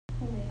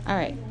All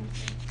right,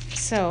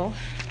 so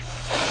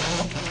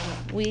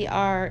we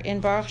are in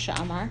Baruch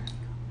She'amar.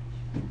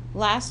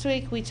 Last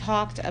week we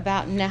talked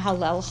about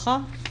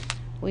Nehalelcha.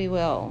 We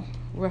will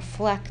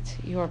reflect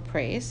your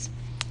praise.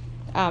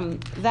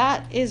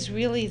 That is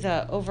really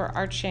the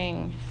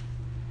overarching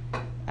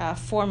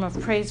form of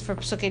praise for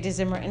Psukei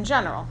D'Zimra in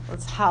general.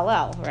 It's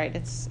Hallel, right?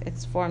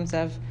 It's forms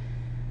of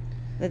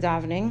the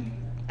davening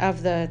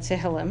of the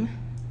Tehillim,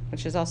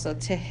 which is also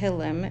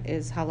Tehillim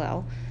is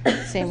Hallel,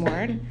 same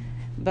word.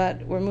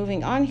 But we're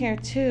moving on here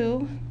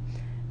to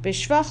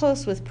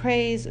Bishvachos with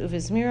praise,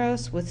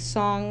 Uvizmiros with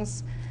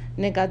songs,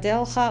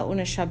 Negadelcha,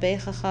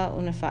 Uneshabechacha,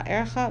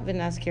 Unefa'ercha,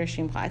 V'nazkir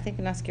Shimcha. I think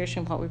Nazkir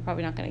Shimcha we're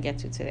probably not going to get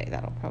to today.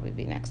 That'll probably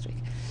be next week.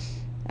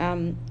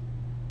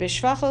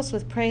 Bishvachos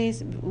with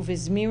praise,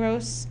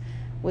 Uvizmiros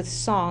with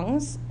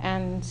songs,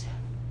 and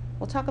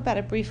we'll talk about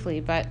it briefly,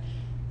 but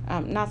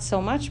not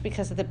so much,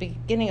 because at the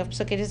beginning of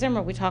Psukei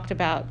D'Zimra we talked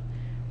about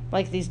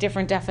like these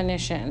different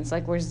definitions,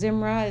 like where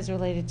Zimra is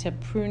related to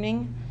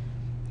pruning,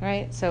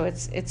 right? So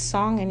it's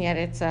song and yet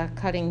it's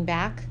cutting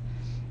back,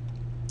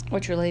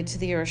 which related to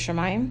the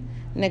Yerushalayim.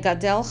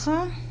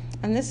 Negadelcha,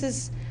 and this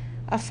is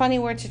a funny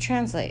word to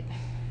translate,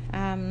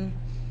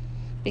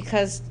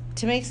 because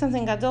to make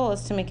something gadol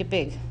is to make it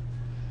big.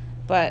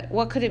 But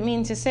what could it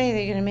mean to say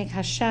that you're going to make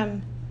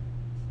Hashem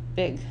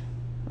big,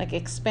 like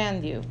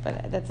expand you?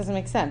 But that doesn't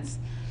make sense,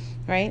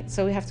 right?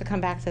 So we have to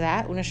come back to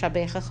that.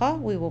 Uneshabechacha,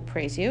 we will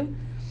praise you.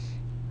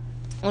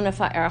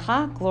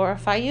 Unefa'ercha,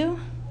 glorify you.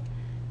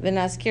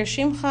 V'nazkir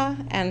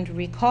shimcha, and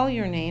recall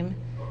your name.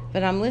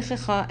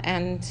 V'namlichecha,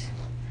 and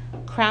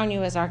crown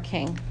you as our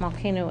king.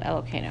 Malkeinu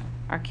Elokeinu,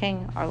 our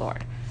king, our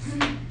Lord.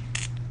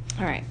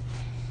 All right.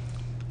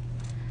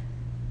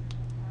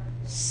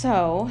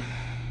 So,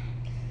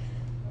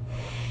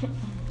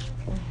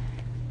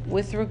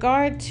 with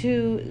regard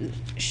to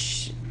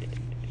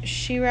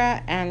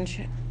Shira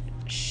and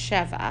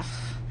Shevach,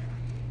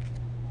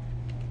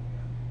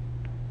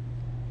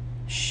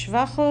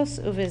 Shvachos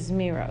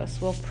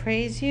uvizmiros, we'll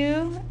praise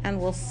you and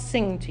we'll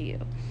sing to you.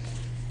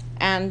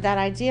 And that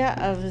idea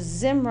of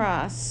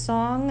Zimra,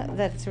 song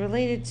that's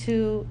related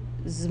to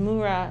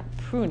Zmura,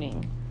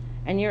 pruning,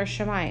 and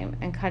Yerushalayim,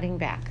 and cutting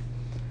back.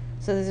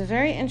 So there's a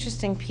very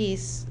interesting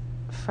piece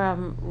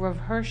from Rav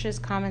Hirsch's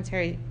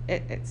commentary.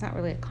 It's not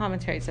really a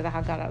commentary to the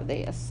Haggadah.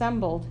 They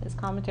assembled his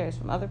commentaries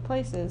from other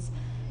places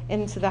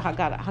into the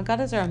Haggadah.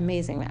 Haggadahs are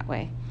amazing that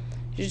way.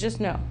 You just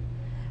know.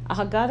 A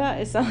Haggadah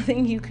is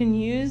something you can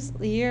use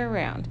year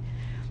round,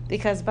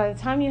 because by the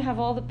time you have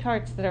all the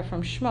parts that are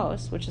from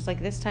Shmos, which is like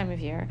this time of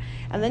year,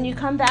 and then you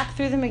come back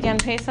through them again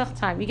Pesach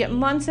time, you get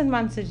months and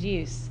months of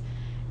use,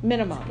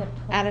 minimum,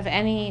 out of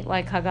any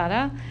like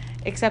Haggadah,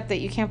 except that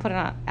you can't put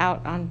it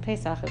out on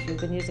Pesach if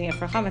you've been using it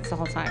for Chametz the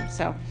whole time.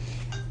 So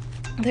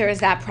there is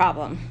that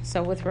problem.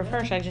 So with Rav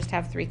Hirsch, I just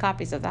have 3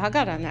 copies of the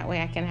Haggadah, and that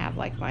way I can have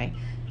like my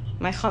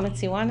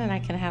Chametzi one, and I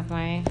can have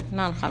my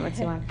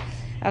non-Chametzi one.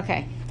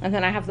 Okay, and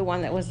then I have the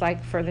one that was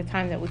like for the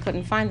time that we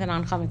couldn't find the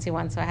non-Chametzi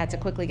one, so I had to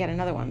quickly get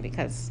another one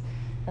because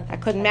I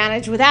couldn't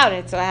manage without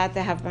it, so I had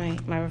to have my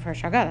Rav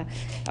Hirsch Haggadah.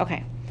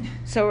 Okay,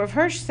 so Rav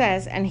Hirsch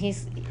says, and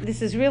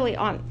this is really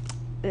on,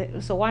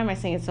 so why am I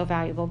saying it's so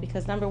valuable?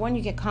 Because number one,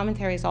 you get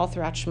commentaries all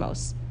throughout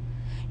Shmos.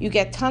 You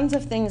get tons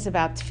of things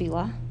about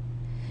Tefillah.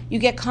 You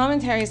get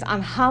commentaries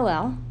on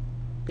Hallel,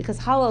 because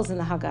Hallel's in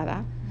the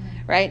Haggadah,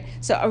 right?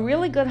 So a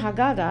really good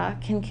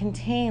Haggadah can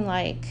contain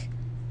like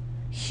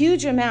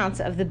huge amounts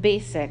of the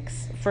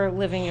basics for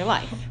living your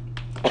life.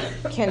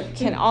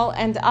 Can all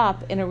end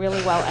up in a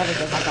really well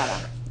edited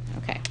Haggadah.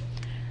 Okay.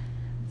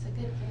 It's a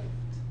good gift.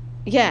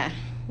 Yeah.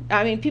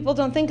 I mean, people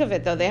don't think of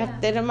it though.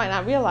 They might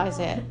not realize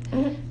it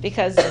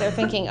because they're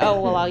thinking, oh,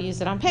 well, I'll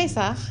use it on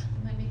Pesach.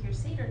 You might make your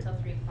Seder till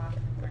 3 o'clock.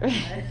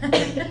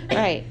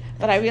 Right.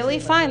 But I really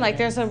find like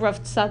there's a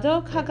Rav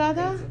Tzadok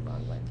Haggadah.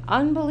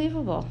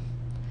 Unbelievable.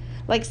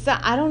 Like,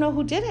 I don't know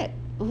who did it.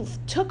 Who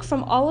took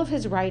from all of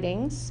his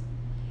writings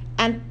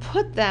and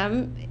put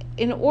them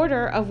in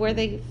order of where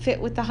they fit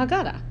with the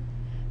Haggadah.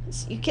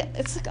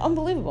 It's like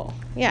unbelievable.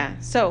 Yeah.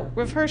 So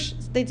Rav Hirsch,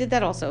 they did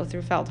that also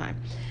through Feldheim.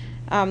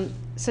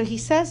 So he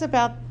says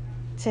about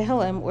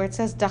Tehillim, where it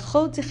says,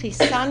 Dachot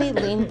tichisani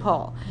lin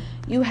pol.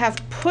 You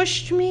have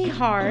pushed me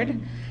hard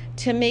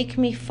to make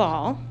me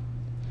fall.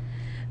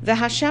 The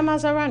Hashem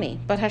azarani,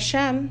 but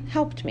Hashem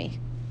helped me.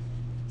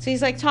 So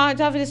he's like,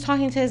 David is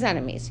talking to his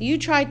enemies. You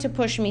tried to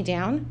push me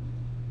down,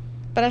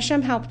 but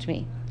Hashem helped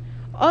me.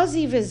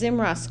 Ozi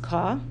v'zimras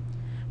ka,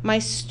 my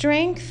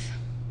strength.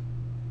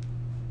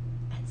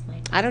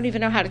 I don't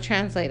even know how to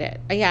translate it.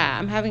 Yeah,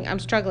 I'm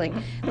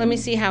struggling. Let me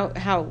see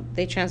how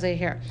they translate it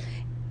here.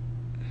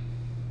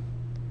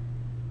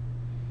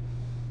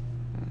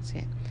 Let's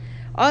see.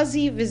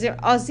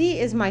 Ozi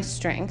is my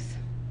strength.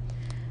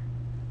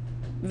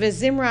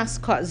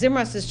 V'zimras ka.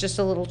 Zimras is just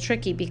a little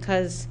tricky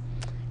because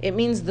it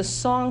means the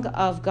song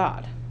of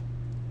God.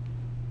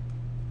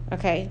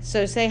 Okay,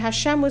 so say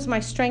Hashem was my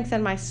strength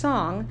and my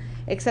song,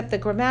 except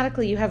that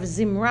grammatically you have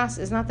Zimras.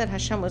 It's not that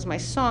Hashem was my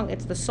song,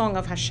 it's the song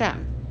of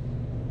Hashem.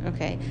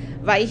 Okay,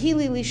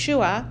 Vayihili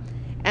Lishua,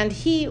 and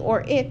he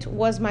or it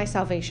was my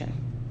salvation.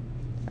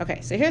 Okay,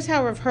 so here's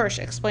how Rav Hirsch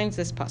explains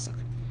this pasuk.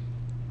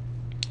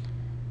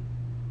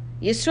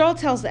 Yisrael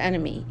tells the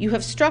enemy, you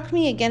have struck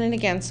me again and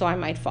again so I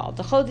might fall.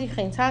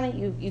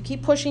 You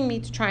keep pushing me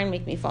to try and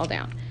make me fall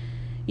down.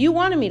 You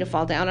wanted me to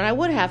fall down, and I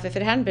would have if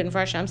it hadn't been for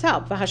Hashem's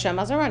help. But Hashem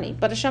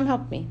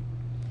helped me.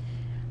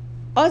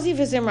 Ozi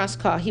v'zimras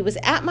ka, he was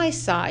at my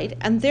side,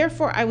 and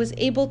therefore I was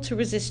able to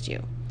resist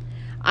you.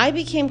 I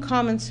became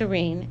calm and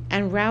serene,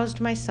 and roused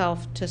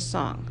myself to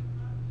song.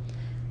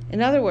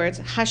 In other words,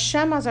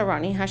 Hashem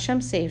azarani,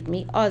 Hashem saved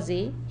me.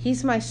 Ozi,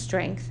 he's my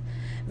strength.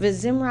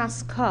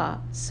 V'zimras ka,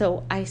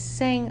 so I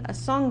sang a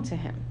song to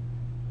him,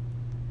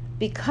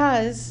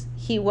 because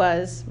he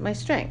was my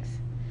strength.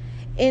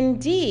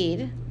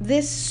 Indeed,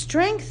 this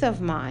strength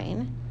of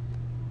mine,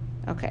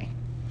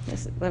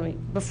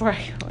 before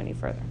I go any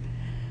further.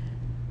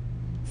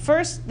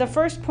 The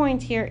first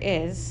point here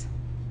is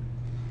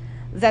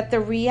that the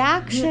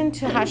reaction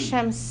to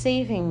Hashem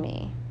saving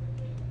me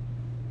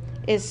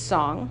is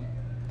song.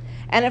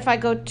 And if I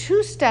go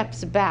 2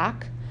 steps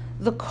back,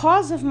 the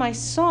cause of my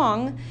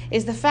song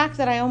is the fact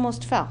that I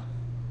almost fell.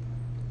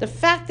 The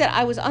fact that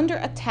I was under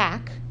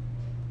attack,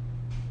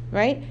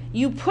 right?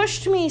 You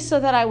pushed me so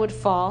that I would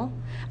fall,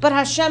 but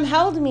Hashem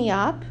held me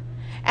up,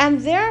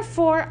 and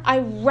therefore I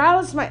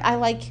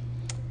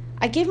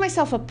gave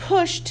myself a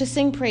push to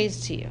sing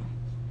praise to you.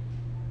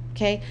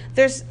 Okay,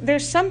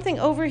 there's something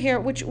over here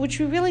which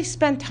we really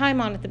spent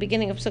time on at the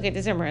beginning of Psukei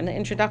Zimra. In the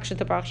introduction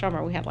to Baruch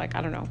She'amar, we had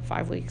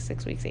 5 weeks,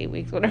 6 weeks, 8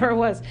 weeks, whatever it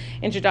was,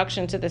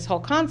 introduction to this whole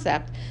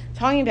concept,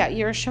 talking about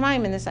Yiras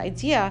Shamayim and this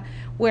idea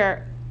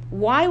where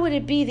why would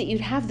it be that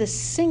you'd have this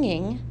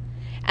singing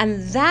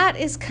and that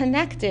is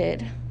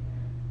connected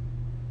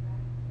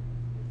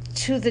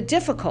to the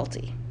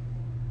difficulty?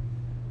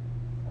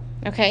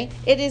 Okay,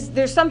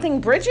 there's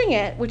something bridging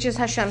it, which is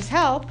Hashem's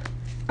help,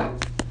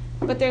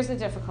 but there's the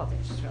difficulty.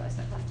 I just realized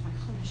I left my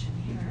Chumash in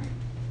here.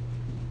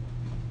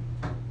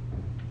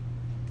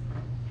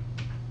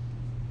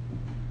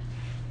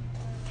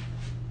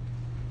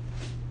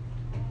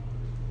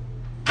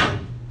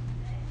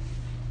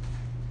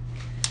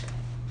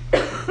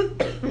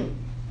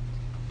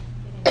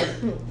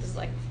 This is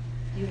like,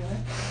 You what?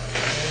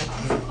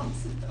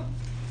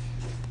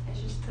 I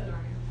just put on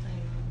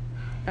airplane.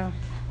 oh,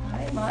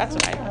 Hi, that's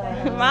what I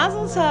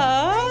Mazel Mazel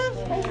tov.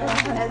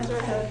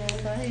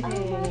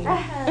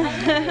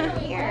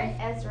 Here,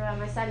 Ezra,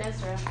 my son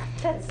Ezra.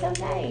 That's so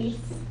nice.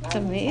 It's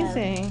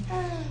amazing.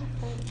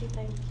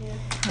 Thank you.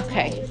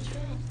 Okay.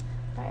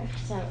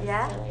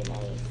 Yeah? Really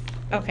nice.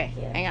 Okay,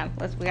 Yeah. hang on.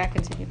 We gotta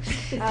continue.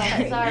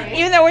 Oh, sorry.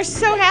 Even though we're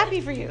so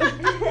happy for you.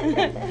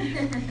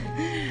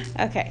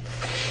 Okay,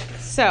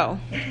 so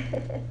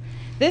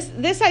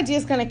this idea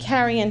is going to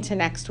carry into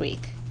next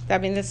week. I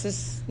mean, this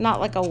is not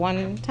like a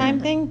one-time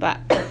thing, but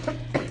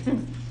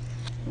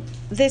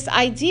this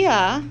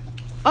idea,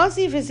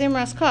 Ozi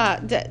v'zimras ka,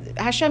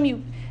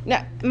 Hashem,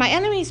 my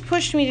enemies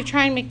pushed me to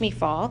try and make me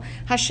fall.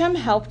 Hashem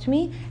helped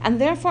me,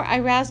 and therefore I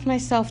roused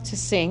myself to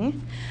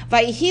sing.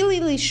 Vayihili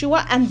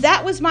lishua, and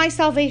that was my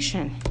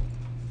salvation.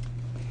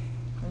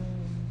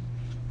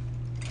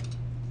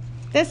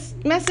 This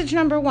message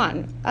number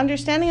 1,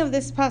 understanding of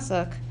this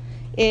pasuk,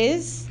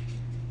 is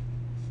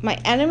my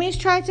enemies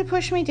tried to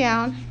push me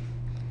down.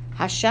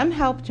 Hashem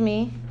helped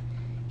me.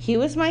 He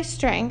was my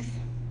strength.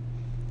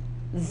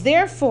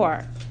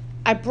 Therefore,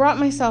 I brought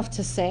myself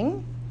to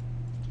sing,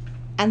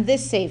 and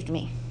this saved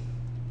me.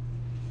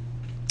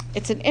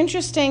 It's an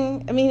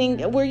interesting,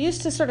 meaning we're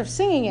used to sort of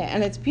singing it,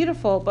 and it's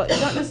beautiful, but you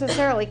don't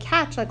necessarily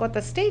catch what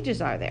the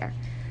stages are there.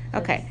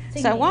 Okay,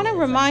 so I want to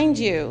remind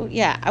you,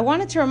 I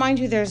wanted to remind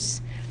you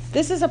this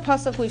is a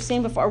pasuk we've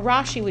seen before, a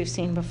Rashi we've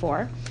seen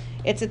before.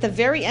 It's at the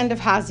very end of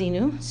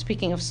Hazinu,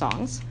 speaking of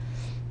songs,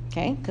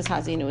 okay, because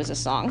Hazinu is a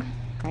song,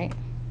 right?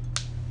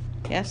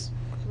 Yes?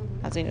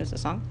 Hazinu is a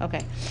song?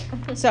 Okay.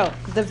 So,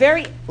 the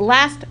very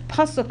last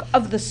pasuk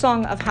of the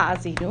song of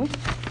Hazinu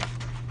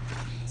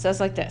says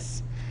like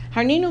this,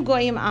 Harninu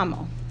goyim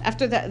amo.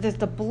 After that, there's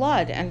the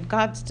blood, and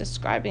God's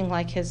describing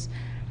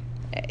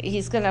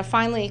he's going to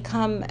finally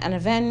come and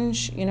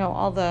avenge,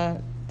 all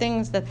the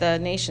things that the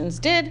nations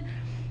did.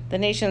 The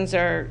nations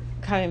are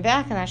coming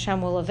back, and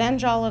Hashem will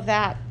avenge all of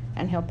that,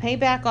 and he'll pay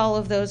back all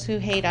of those who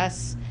hate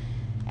us,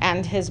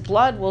 and his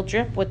blood will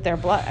drip with their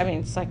blood. I mean,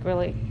 it's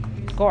really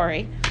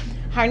gory.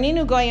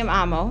 Harninu goyim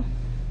amo.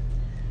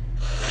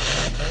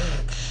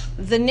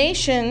 The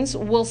nations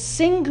will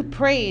sing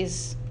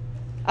praise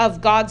of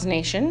God's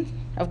nation,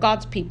 of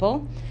God's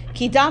people.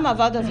 Kidam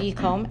avadav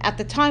yikom, at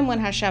the time when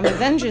Hashem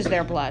avenges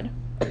their blood.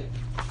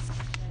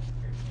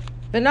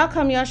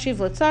 V'nakam yashiv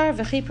l'tzar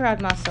v'chiper ad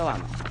maso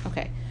amo.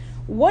 Okay.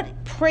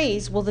 What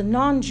praise will the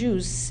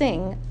non-Jews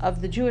sing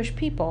of the Jewish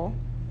people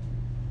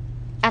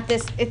at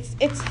this?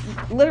 It's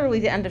literally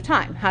the end of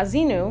time.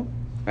 Hazinu,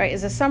 right,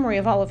 is a summary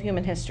of all of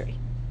human history.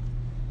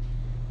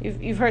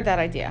 You've heard that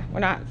idea. We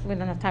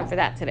don't have time for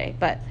that today.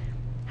 But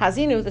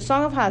Hazinu, the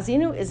song of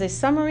Hazinu, is a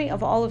summary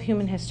of all of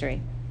human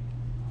history.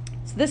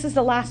 So this is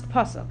the last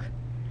pasuk.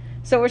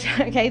 So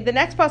the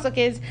next pasuk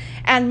is,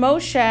 and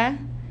Moshe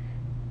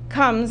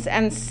comes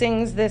and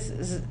sings this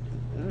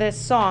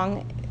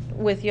song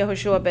with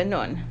Yehoshua ben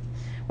Nun,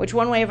 which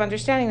one way of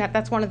understanding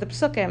that's one of the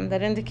psukim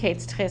that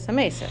indicates Tchias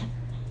HaMesa.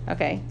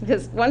 Okay,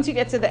 because once you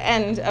get to the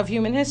end of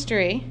human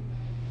history,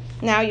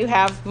 now you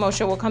have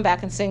Moshe will come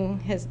back and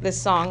sing this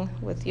song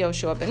with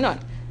Yehoshua ben Nun.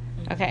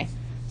 Okay,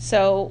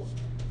 so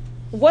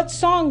what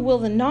song will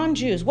the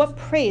non-Jews, what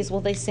praise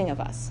will they sing of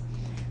us?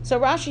 So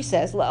Rashi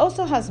says,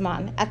 La'oso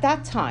Hazman, at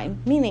that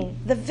time, meaning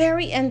the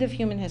very end of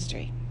human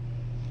history,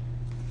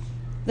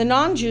 the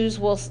non-Jews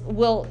will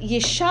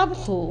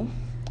Yishabchu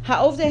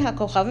Ha'ovdei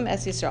HaKochavim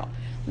Es Yisrael.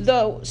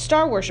 The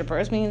star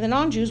worshippers, meaning the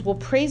non-Jews, will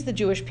praise the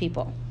Jewish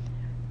people.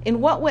 In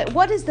what way?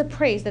 What is the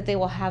praise that they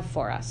will have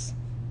for us?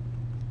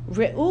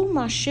 Re'u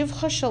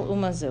mashivcha shel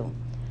umazu.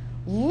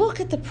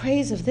 Look at the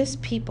praise of this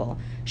people.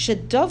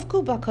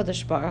 Shedovku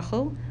b'Kadosh Baruch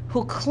Hu,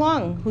 who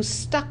clung, who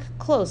stuck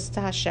close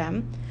to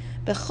Hashem.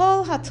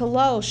 B'chol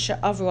hatalos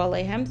she'avru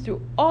aleihem,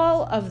 through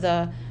all of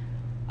the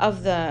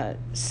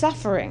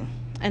suffering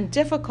and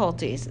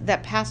difficulties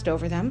that passed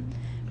over them.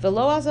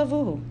 V'lo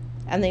azavuhu,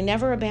 and they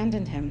never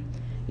abandoned him.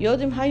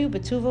 Yodim hayu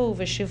betuvo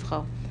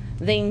u'v'shivcho.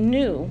 They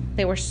knew,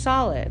 they were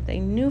solid, they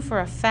knew for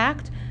a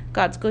fact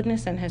God's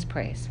goodness and his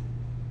praise.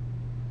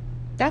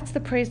 That's the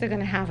praise they're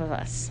going to have of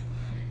us,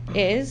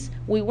 is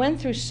we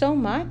went through so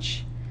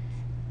much,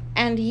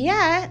 and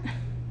yet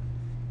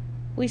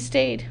we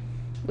stayed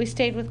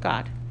with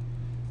God.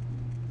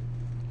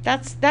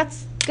 That's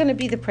going to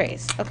be the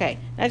praise. Okay,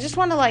 I just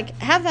want to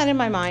have that in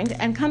my mind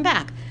and come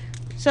back.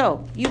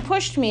 So, you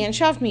pushed me and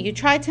shoved me, you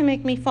tried to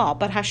make me fall,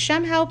 but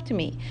Hashem helped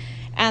me.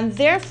 And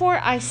therefore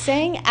I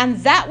sang,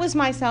 and that was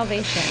my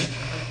salvation.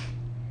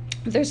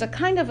 There's a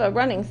kind of a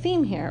running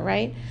theme here,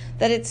 right?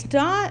 That it's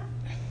not,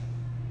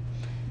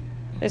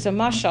 there's a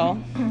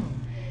mashal.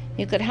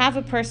 You could have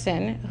a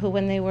person who,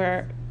 when they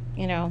were,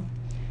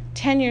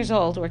 10 years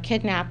old, were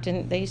kidnapped,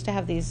 and they used to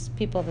have these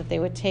people that they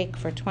would take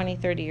for 20,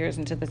 30 years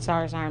into the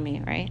Tsar's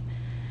army, right?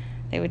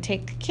 They would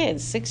take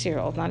kids,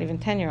 6-year-old, not even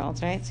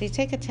 10-year-olds, right? So you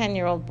take a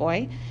 10-year-old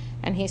boy,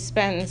 and he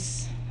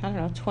spends,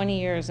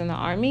 20 years in the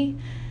army.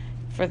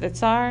 For the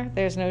Tsar,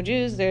 there's no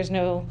Jews, there's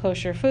no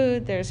kosher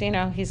food, there's,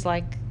 he's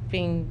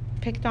being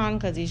picked on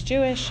because he's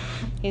Jewish,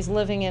 he's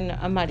living in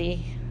a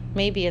muddy,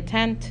 maybe a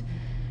tent,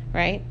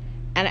 right?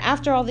 And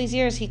after all these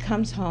years, he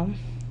comes home,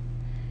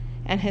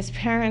 and his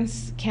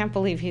parents can't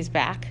believe he's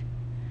back.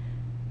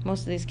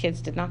 Most of these kids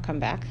did not come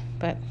back,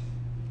 but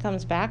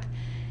comes back,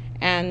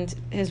 and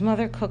his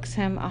mother cooks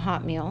him a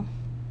hot meal,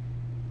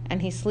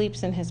 and he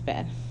sleeps in his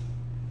bed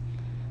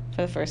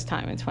for the first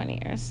time in 20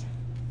 years.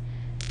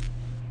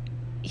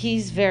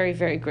 He's very,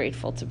 very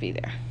grateful to be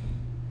there.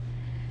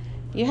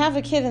 You have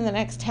a kid in the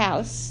next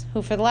house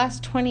who for the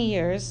last 20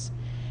 years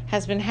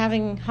has been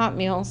having hot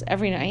meals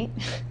every night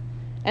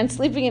and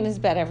sleeping in his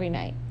bed every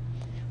night.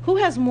 Who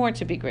has more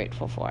to be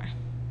grateful for?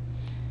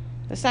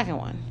 The second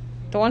one.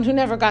 The one who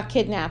never got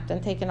kidnapped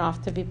and taken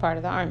off to be part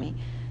of the army.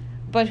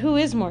 But who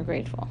is more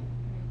grateful?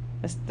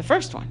 The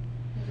first one.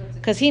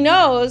 Because he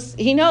knows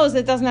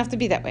it doesn't have to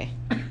be that way.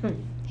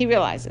 He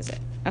realizes it.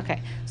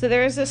 Okay, so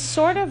there is a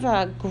sort of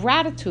a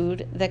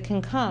gratitude that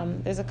can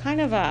come. There's a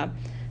kind of a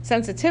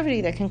sensitivity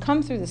that can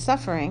come through the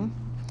suffering,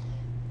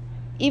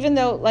 even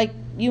though,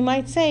 you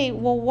might say,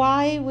 well,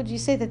 why would you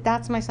say that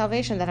that's my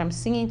salvation, that I'm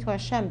singing to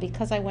Hashem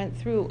because I went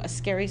through a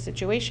scary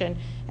situation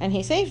and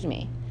he saved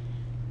me?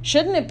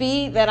 Shouldn't it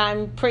be that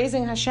I'm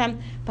praising Hashem?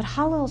 But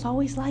Hallel is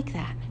always like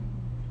that.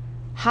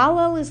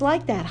 Hallel is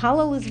like that.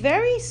 Hallel is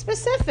very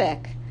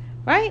specific.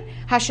 Right?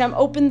 Hashem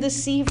opened the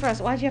sea for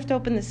us. Why do you have to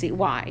open the sea?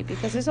 Why?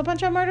 Because there's a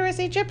bunch of murderous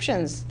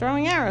Egyptians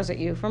throwing arrows at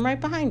you from right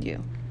behind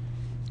you.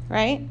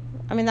 Right?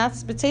 I mean,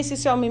 that's B'tzeis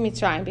Yisrael mi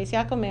Mitzrayim, Beis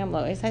Yaakov me'am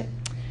lo.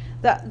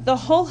 The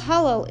whole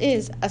Hallel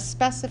is a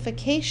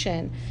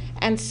specification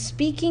and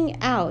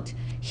speaking out.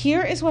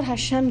 Here is what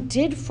Hashem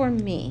did for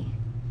me.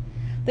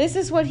 This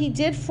is what he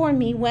did for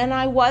me when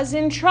I was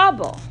in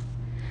trouble.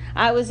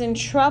 I was in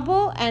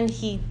trouble, and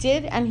he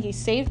did, and he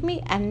saved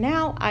me, and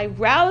now I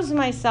rouse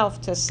myself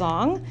to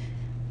song.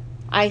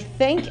 I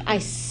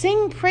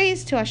sing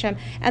praise to Hashem,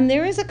 and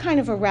there is a kind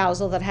of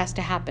arousal that has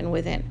to happen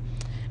within.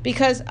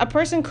 Because a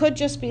person could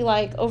just be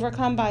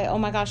overcome by, oh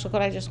my gosh, look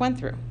what I just went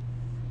through.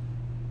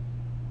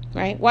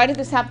 Right? Why did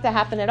this have to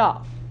happen at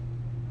all?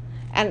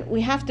 And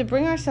we have to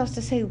bring ourselves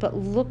to say, but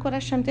look what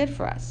Hashem did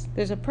for us.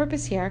 There's a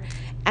purpose here,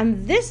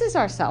 and this is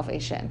our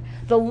salvation.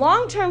 The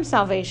long-term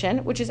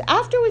salvation, which is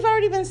after we've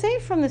already been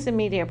saved from this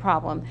immediate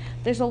problem.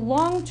 There's a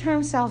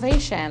long-term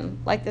salvation,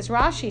 like this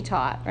Rashi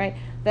taught, right,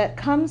 that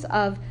comes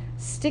of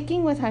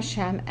sticking with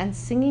Hashem and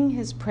singing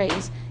his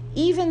praise,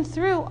 even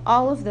through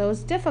all of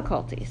those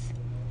difficulties.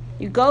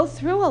 You go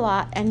through a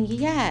lot, and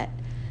yet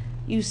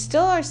you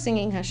still are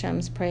singing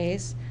Hashem's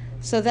praise.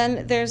 So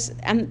then there's,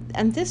 and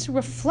this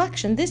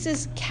reflection, this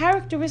is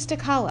characteristic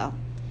Hallel.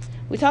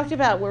 We talked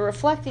about, we're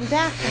reflecting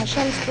back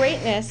Hashem's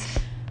greatness.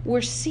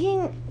 We're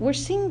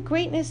seeing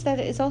greatness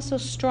that is also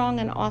strong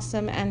and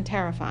awesome and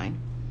terrifying.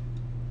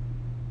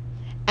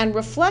 And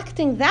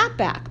reflecting that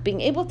back,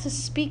 being able to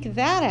speak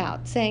that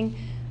out, saying,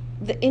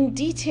 in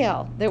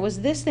detail, there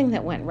was this thing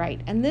that went right,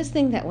 and this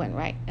thing that went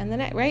right, and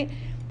then right?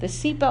 the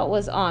seatbelt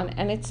was on,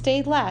 and it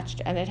stayed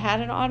latched, and it had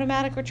an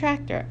automatic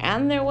retractor,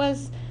 and there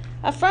was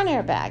a front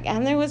airbag,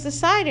 and there was a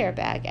side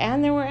airbag,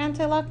 and there were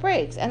anti-lock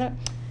brakes, and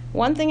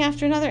one thing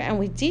after another, and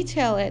we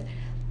detail it,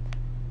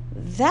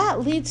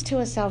 that leads to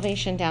a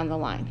salvation down the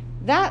line.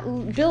 That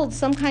builds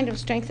some kind of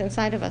strength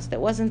inside of us that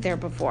wasn't there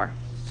before.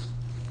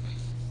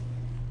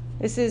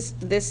 This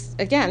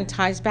again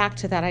ties back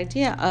to that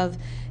idea of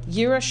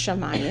Yiras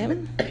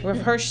Shamayim.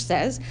 Rav Hirsch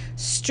says,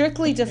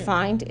 strictly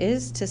defined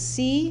is to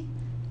see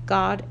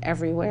God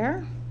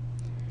everywhere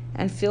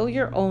and feel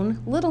your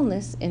own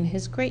littleness in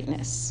his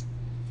greatness.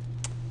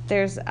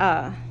 It's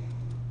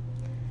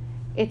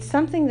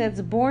something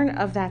that's born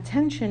of that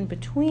tension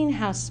between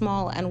how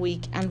small and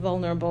weak and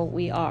vulnerable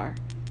we are.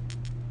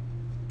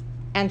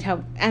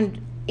 And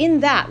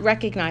in that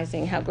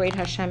recognizing how great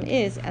Hashem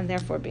is and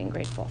therefore being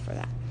grateful for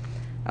that.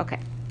 Okay,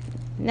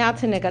 now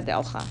to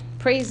Negadelcha.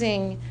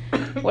 Praising,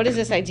 what is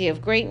this idea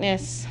of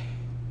greatness?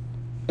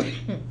 I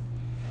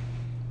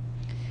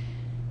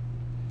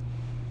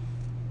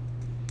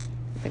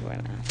think we're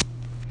gonna.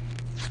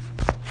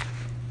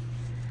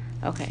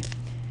 Okay.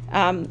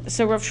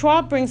 So Rav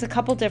Schwab brings a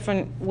couple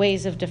different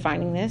ways of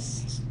defining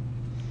this.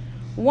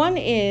 One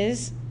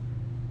is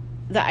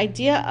the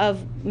idea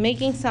of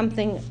making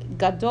something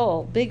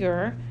gadol,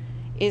 bigger,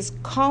 is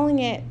calling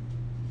it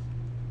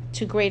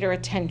to greater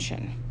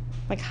attention,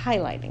 like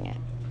highlighting it.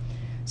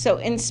 So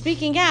in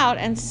speaking out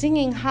and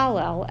singing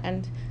Hallel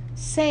and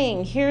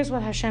saying, here's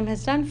what Hashem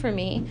has done for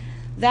me,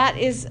 that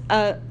is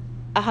a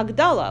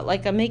hagdala,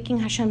 like a making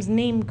Hashem's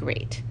name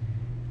great.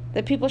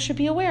 That people should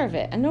be aware of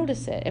it and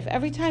notice it. If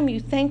every time you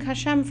thank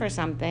Hashem for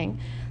something,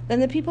 then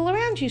the people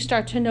around you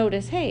start to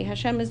notice, hey,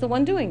 Hashem is the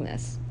one doing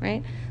this,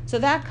 right? So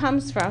that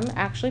comes from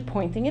actually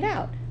pointing it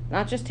out,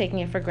 not just taking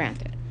it for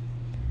granted.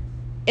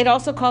 It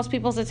also calls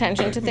people's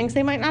attention to things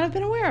they might not have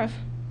been aware of,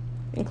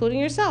 including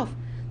yourself.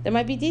 There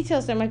might be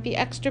details, there might be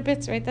extra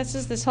bits, right? That's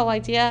just this whole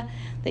idea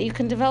that you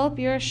can develop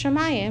your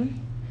Shamayim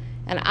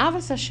and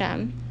Avos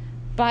Hashem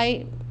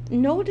by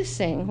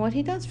noticing what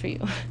he does for you.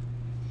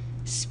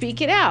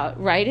 Speak it out,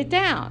 write it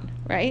down,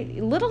 right?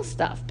 Little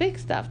stuff, big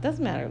stuff,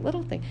 doesn't matter,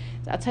 little thing.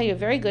 I'll tell you a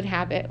very good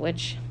habit,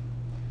 which,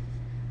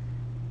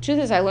 truth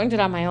is, I learned it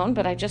on my own,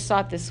 but I just saw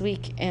it this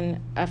week in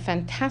a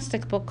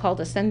fantastic book called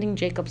Ascending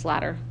Jacob's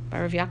Ladder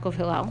by Rav Yaakov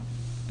Hillel.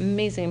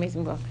 Amazing,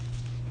 amazing book.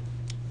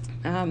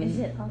 Is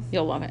it awesome?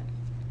 You'll love it.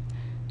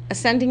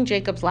 Ascending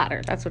Jacob's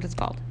Ladder, that's what it's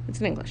called. It's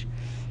in English,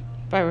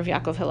 by Rav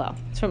Yaakov Hillel.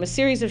 It's from a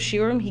series of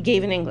shiurim he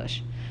gave in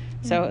English.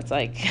 So it's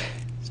like,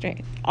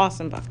 straight,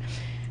 awesome book.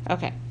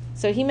 Okay.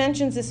 So he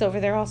mentions this over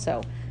there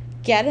also.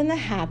 Get in the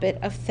habit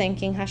of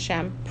thanking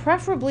Hashem,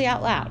 preferably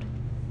out loud.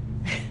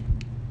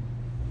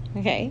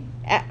 Okay?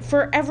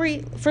 For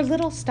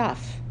little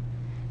stuff.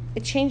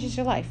 It changes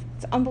your life.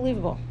 It's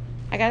unbelievable.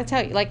 I gotta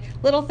tell you, like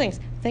little things.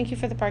 Thank you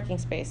for the parking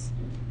space.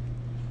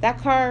 That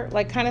car,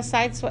 like kind of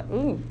sideswept.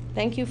 Ooh,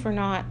 thank you for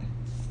not,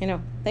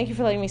 thank you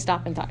for letting me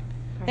stop in time.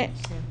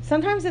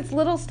 Sometimes it's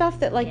little stuff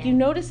that you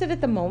notice it at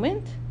the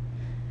moment,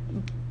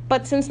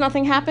 but since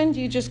nothing happened,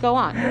 you just go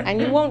on. And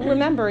you won't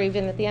remember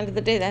even at the end of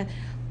the day that,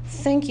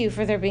 thank you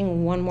for there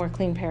being one more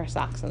clean pair of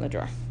socks in the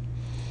drawer.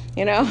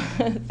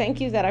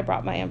 Thank you that I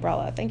brought my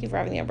umbrella. Thank you for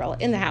having the umbrella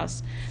in the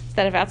house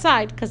instead of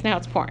outside because now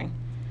it's pouring.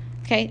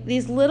 Okay,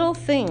 these little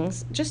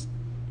things,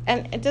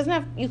 and it doesn't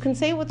have, you can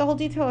say it with the whole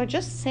detail or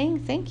just saying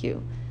thank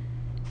you.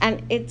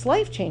 And it's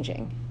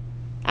life-changing.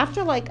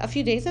 After a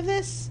few days of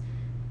this,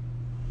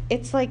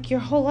 it's like your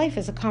whole life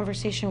is a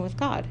conversation with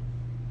God.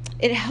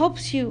 It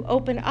helps you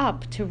open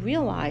up to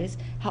realize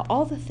how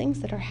all the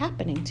things that are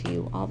happening to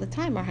you all the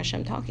time are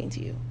Hashem talking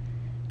to you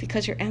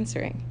because you're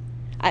answering.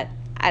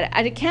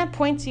 I can't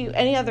point to you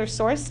any other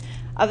source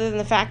other than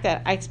the fact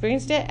that I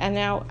experienced it, and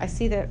now I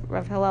see that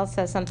Rav Hillel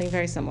says something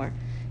very similar.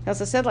 He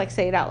also said,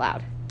 say it out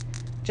loud.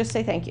 Just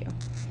say thank you.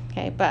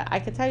 Okay, but I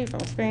could tell you from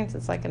experience,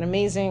 it's like an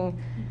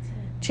amazing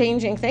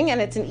changing thing,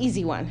 and it's an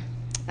easy one.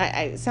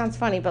 It sounds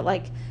funny, but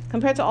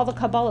compared to all the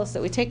Kabbalos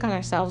that we take on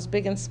ourselves,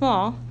 big and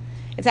small,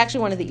 it's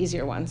actually one of the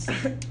easier ones.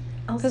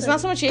 Because it's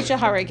not so much Yetzer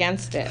Hara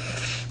against it.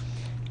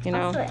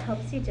 Also, it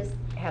helps you just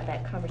have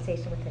that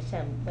conversation with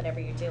Hashem,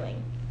 whatever you're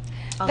doing.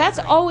 That's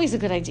always a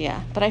good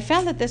idea. But I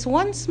found that this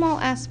one small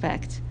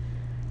aspect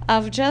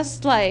of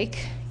just you're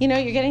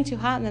getting too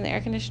hot and then the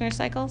air conditioner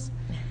cycles.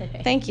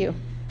 Thank you.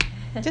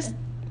 Just,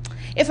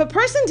 if a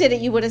person did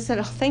it, you would have said,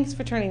 oh, thanks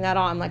for turning that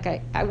on.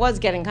 I was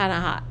getting kind of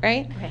hot,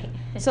 right? Right.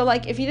 So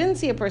if you didn't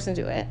see a person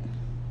do it,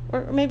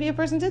 or maybe a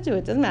person did do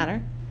it, doesn't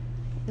matter.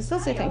 You still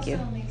say thank you. It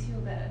also makes you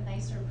a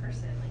nicer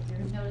person.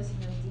 You're noticing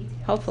those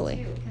details.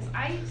 Hopefully. Because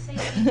I say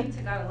thank you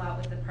to God a lot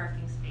with the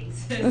parking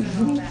spaces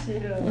and all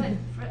that.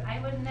 But I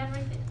would never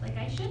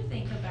I should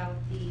think about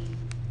the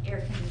air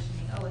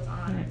conditioning. Oh, it's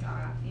on, it's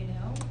off,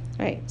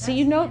 Right. So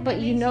you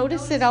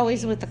notice it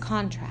always with the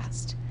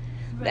contrast.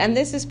 Right. And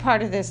this is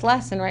part of this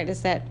lesson, right,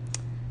 is that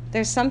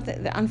there's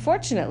something,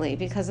 unfortunately,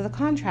 because of the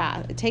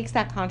contrast, it takes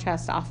that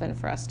contrast often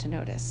for us to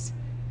notice.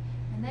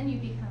 And then you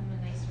become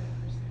a nicer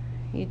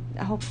person.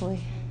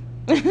 Hopefully.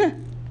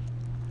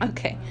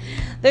 Okay.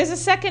 There's a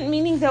second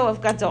meaning, though,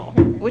 of gadol,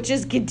 which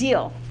is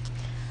gedil.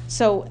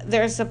 So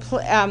there's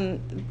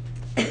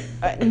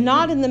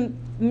not in the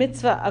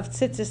mitzvah of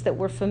tzitzis that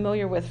we're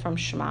familiar with from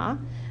Shema,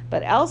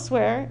 but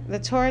elsewhere the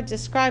Torah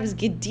describes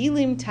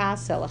gedilim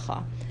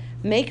ta'aselecha.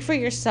 Make for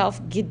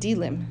yourself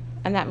gedilim,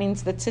 and that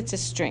means the tzitzis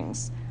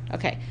strings.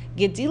 Okay,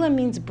 gedilim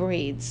means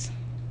braids.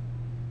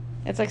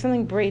 It's like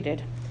something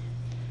braided.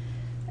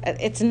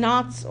 It's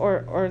knots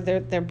or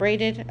they're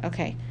braided.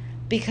 Okay,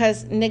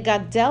 because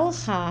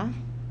negadelcha,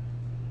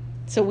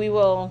 so we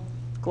will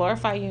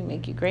glorify you,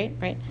 make you great,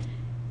 right?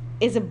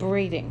 Is a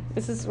braiding.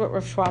 This is what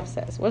Rav Schwab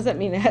says. What does that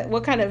mean?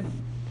 What kind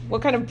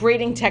of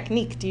braiding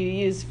technique do you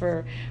use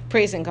for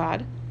praising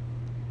God?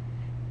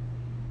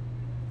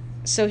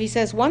 So he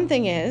says one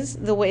thing is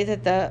the way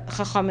that the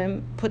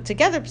Chachamim put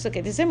together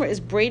Psukei Zimra is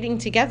braiding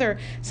together,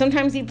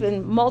 sometimes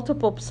even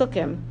multiple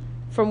psukim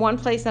from one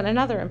place and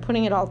another, and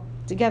putting it all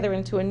together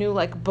into a new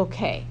like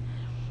bouquet,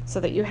 so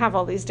that you have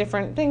all these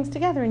different things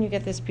together and you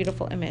get this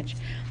beautiful image.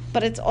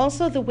 But it's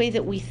also the way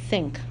that we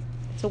think.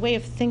 It's a way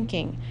of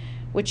thinking,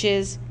 which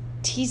is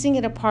teasing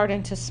it apart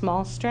into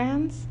small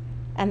strands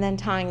and then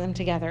tying them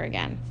together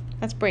again.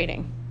 That's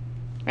braiding,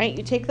 right?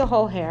 You take the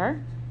whole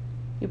hair,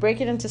 you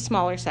break it into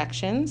smaller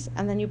sections,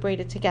 and then you braid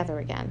it together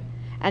again.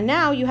 And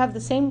now you have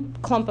the same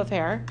clump of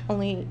hair,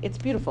 only it's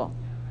beautiful.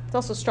 It's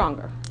also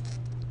stronger.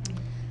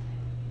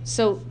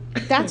 So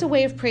that's a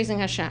way of praising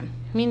Hashem,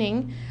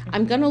 meaning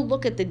I'm going to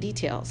look at the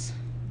details.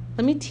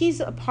 Let me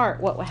tease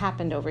apart what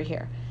happened over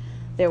here.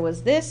 There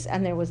was this,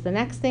 and there was the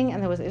next thing,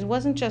 and it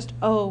wasn't just,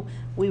 oh,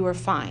 we were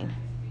fine.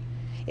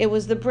 It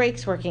was the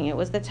brakes working, it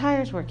was the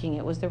tires working,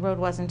 it was the road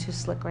wasn't too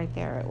slick right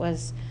there. It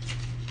was,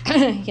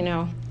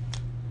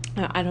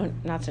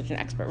 not such an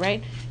expert,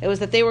 right? It was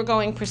that they were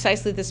going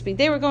precisely the speed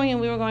they were going,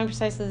 and we were going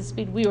precisely the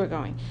speed we were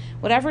going.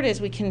 Whatever it is,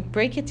 we can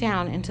break it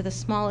down into the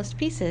smallest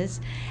pieces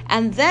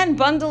and then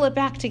bundle it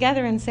back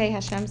together and say,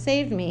 Hashem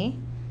saved me.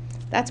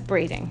 That's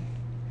braiding.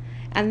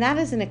 And that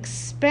is an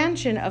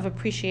expansion of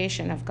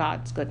appreciation of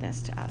God's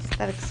goodness to us.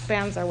 That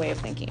expands our way of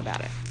thinking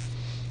about it.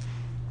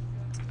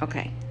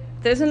 Okay.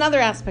 There's another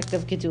aspect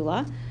of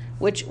Gedula,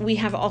 which we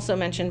have also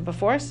mentioned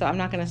before, so I'm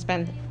not going to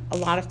spend a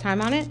lot of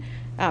time on it.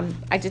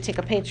 I did take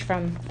a page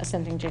from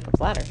Ascending Jacob's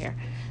Ladder here,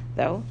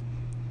 though,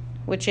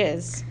 which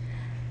is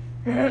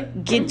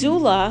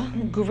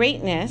Gedula,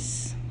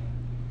 greatness,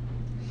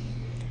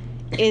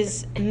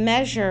 is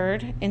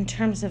measured in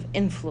terms of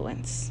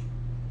influence.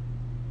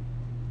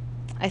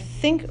 I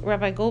think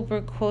Rabbi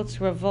Goldberg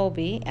quotes Rav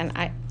Wolbe, and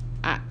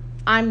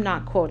I'm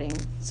not quoting,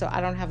 so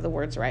I don't have the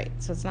words right,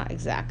 so it's not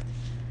exact.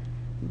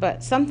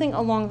 But something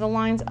along the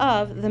lines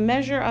of, the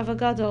measure of a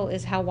gadol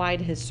is how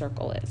wide his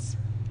circle is,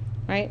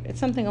 right? It's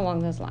something along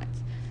those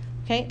lines,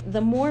 okay?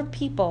 The more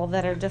people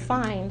that are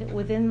defined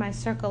within my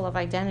circle of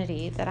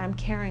identity that I'm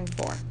caring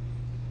for,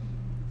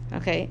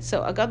 okay?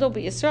 So a gadol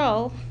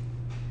b'Yisrael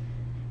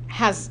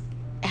has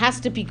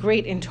to be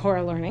great in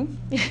Torah learning,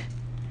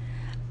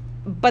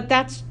 but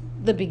that's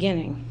the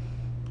beginning.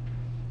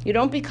 You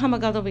don't become a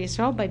gadol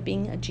b'Yisrael by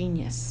being a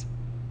genius.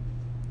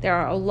 There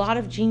are a lot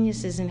of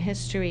geniuses in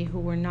history who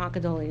were not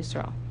Gadol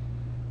Yisrael.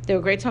 They were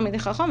great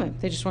Talmidei Chachamim.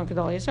 They just weren't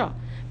Gadol Yisrael.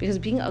 Because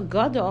being a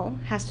Gadol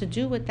has to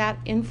do with that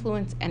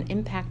influence and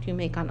impact you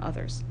make on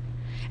others.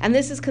 And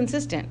this is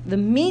consistent. The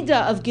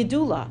Midah of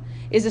Gedula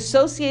is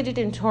associated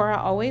in Torah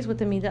always with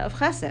the Midah of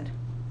Chesed.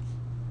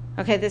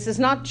 Okay, this is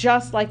not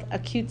just like a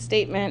cute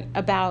statement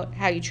about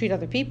how you treat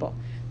other people.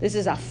 This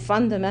is a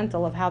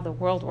fundamental of how the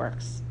world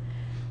works.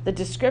 The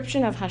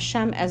description of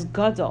Hashem as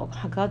Gadol,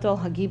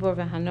 HaGadol, HaGibor,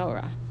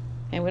 VeHanora.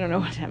 And we don't know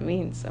what that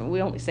means. I mean,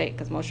 we only say it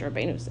because Moshe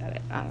Rabbeinu said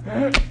it. I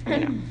don't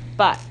know.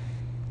 But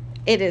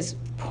it is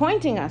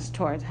pointing us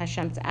towards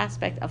Hashem's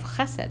aspect of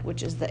chesed,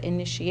 which is the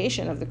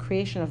initiation of the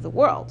creation of the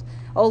world.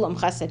 Olam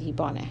chesed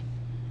hibaneh,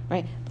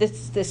 right?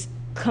 This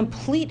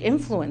complete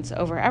influence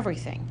over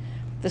everything,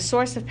 the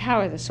source of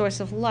power, the source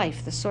of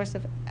life, the source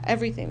of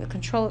everything, the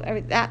control of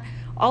everything. That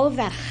all of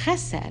that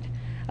chesed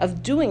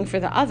of doing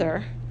for the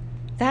other,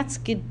 that's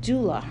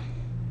gedula,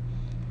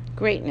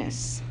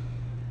 greatness.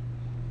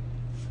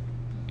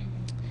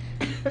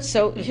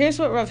 So here's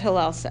what Rav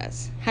Hillel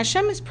says.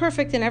 Hashem is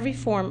perfect in every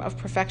form of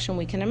perfection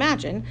we can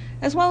imagine,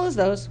 as well as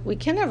those we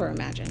can never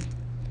imagine.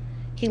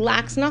 He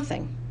lacks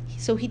nothing,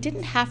 so he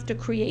didn't have to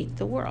create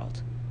the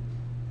world.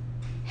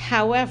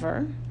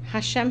 However,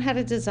 Hashem had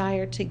a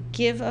desire to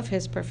give of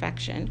his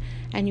perfection,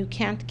 and you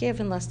can't give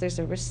unless there's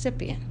a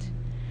recipient.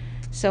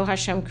 So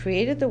Hashem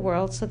created the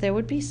world so there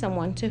would be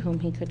someone to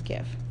whom he could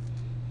give.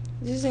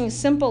 Using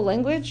simple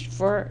language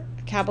for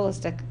a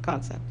Kabbalistic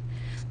concept.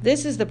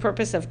 This is the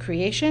purpose of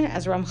creation,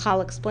 as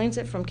Ramchal explains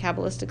it from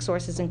Kabbalistic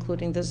sources,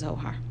 including the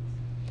Zohar.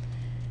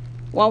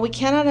 While we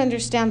cannot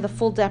understand the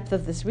full depth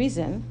of this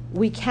reason,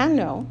 we can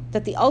know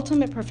that the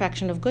ultimate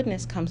perfection of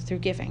goodness comes through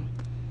giving.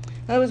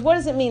 In other words, what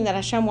does it mean that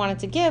Hashem wanted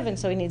to give, and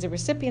so he needs a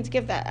recipient to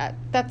give?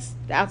 That's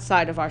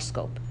outside of our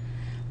scope.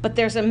 But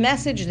there's a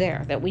message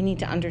there that we need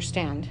to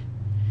understand,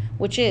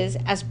 which is,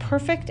 as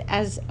perfect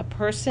as a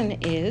person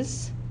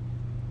is,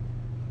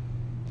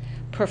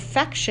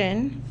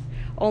 perfection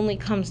only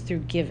comes through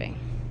giving.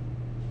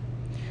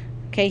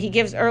 Okay, he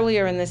gives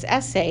earlier in this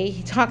essay,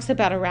 he talks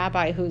about a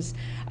rabbi who's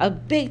a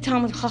big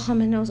Talmud Chacham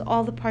and knows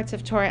all the parts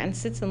of Torah and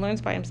sits and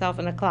learns by himself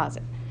in a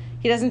closet.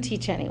 He doesn't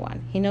teach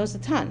anyone. He knows a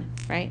ton,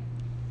 right?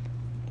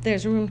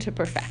 There's room to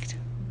perfect.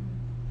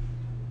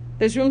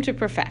 There's room to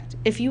perfect.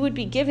 If you would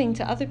be giving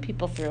to other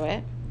people through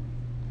it,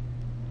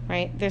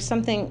 right, there's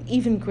something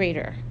even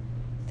greater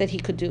that he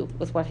could do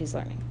with what he's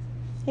learning.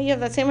 And you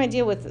have that same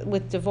idea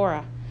with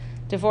Devorah.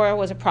 Devorah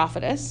was a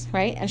prophetess,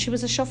 right? And she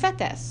was a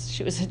shofetes.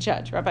 She was a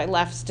judge. Rabbi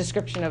Leff's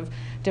description of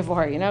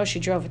Devorah,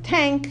 she drove a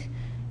tank,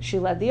 she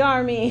led the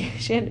army,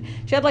 she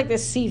had like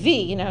this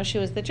CV, she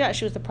was the judge,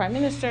 she was the prime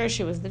minister,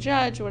 she was the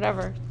judge,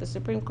 whatever, the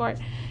Supreme Court.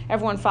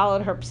 Everyone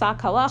followed her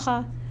psak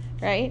halacha,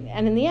 right?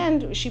 And in the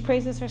end, she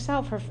praises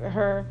herself.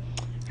 Her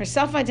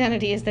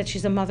self-identity is that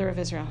she's a mother of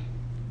Israel.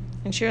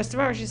 In Shiras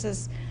Devorah, she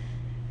says,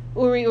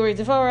 Uri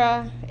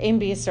Devorah, Ein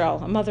Bi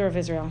Yisrael, a mother of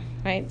Israel,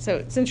 right? So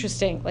it's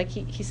interesting. Like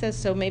he says,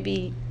 so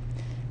maybe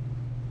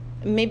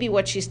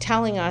what she's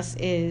telling us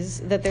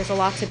is that there's a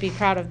lot to be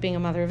proud of being a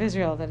mother of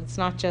Israel, that it's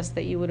not just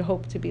that you would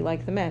hope to be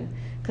like the men.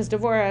 Because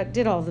Devorah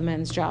did all the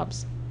men's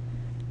jobs.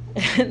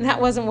 And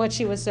that wasn't what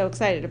she was so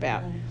excited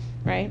about,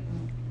 right?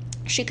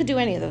 She could do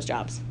any of those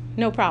jobs,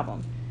 no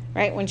problem,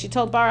 right? When she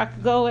told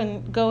Barak, go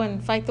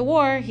and fight the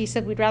war, he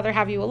said, we'd rather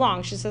have you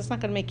along. She said, it's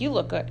not going to make you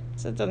look good.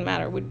 So it doesn't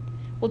matter.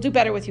 We'll do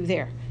better with you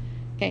there.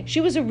 Okay, she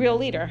was a real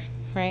leader,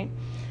 right?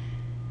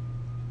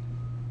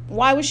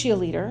 Why was she a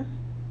leader?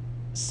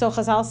 So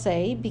Chazal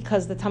say,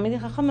 because the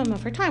Talmidei Chachamim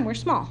of her time were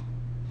small.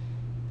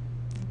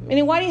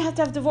 Meaning, why do you have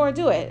to have Devorah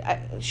do it?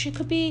 She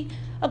could be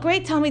a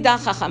great Talmidah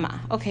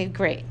Chachama. Okay,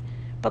 great.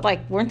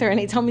 But weren't there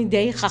any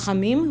Talmidei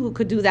Chachamim who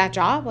could do that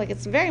job?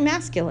 it's a very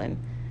masculine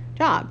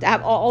job. To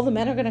have all the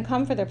men are going to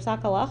come for their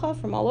psak halacha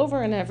from all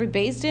over, and every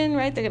Beis Din,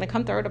 right? They're going to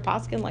come to her to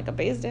paskin like a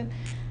Beis Din.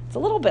 It's a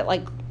little bit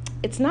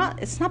it's not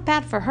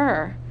bad for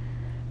her,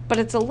 but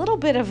it's a little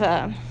bit of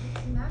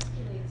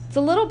it's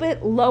a little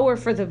bit lower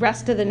for the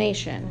rest of the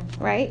nation,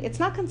 right? It's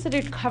not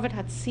considered kavod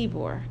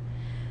hatzibur.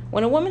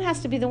 When a woman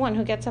has to be the one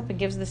who gets up and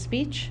gives the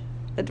speech,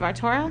 the Dvar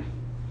Torah,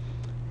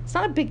 it's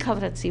not a big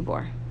kavod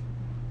hatzibur.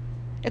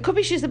 It could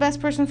be she's the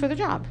best person for the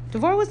job.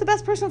 Devorah was the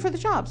best person for the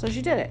job, so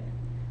she did it,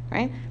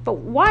 right? But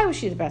why was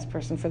she the best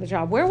person for the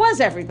job? Where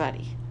was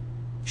everybody?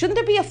 Shouldn't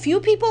there be a few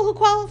people who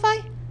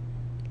qualify?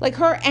 Like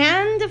her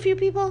and a few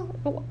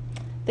people?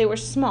 They were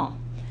small.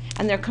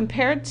 And they're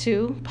compared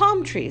to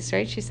palm trees,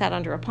 right? She sat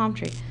under a palm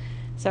tree.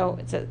 So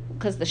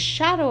because the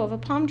shadow of a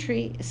palm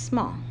tree is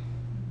small.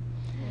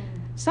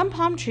 Some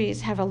palm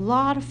trees have a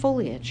lot of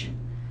foliage,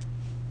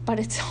 but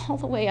it's all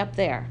the way up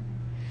there.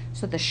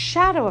 So the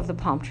shadow of the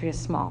palm tree is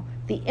small.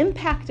 The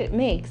impact it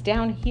makes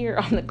down here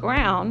on the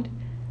ground,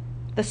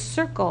 the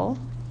circle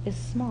is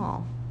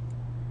small.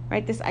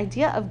 Right? This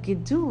idea of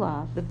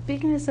gedula, the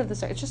bigness of the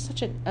circle, it's just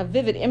such a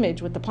vivid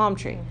image with the palm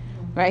tree,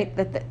 right?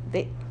 That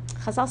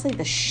Chazal say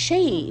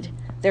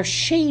their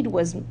shade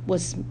was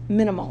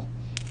minimal,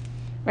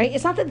 right?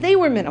 It's not that they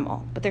were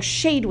minimal, but their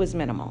shade was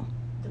minimal.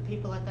 The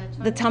people at that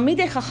time? The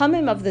Talmidei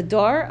Chachamim of the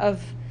Dor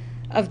of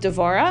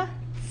Devorah,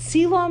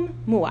 Tzilam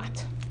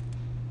Muat.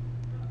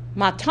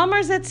 Ma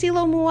tamar zet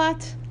tzilo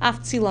muat, af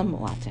tzilam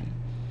muatin.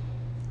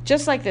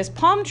 Just like this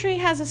palm tree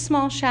has a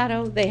small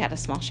shadow, they had a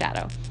small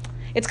shadow.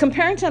 It's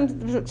comparing to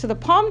the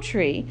palm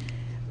tree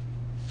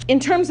in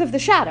terms of the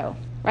shadow,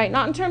 right?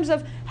 Not in terms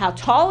of how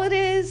tall it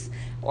is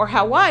or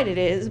how wide it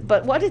is,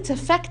 but what its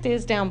effect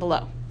is down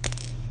below.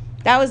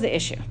 That was the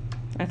issue,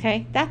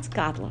 okay? That's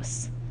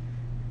godless.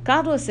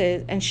 Godless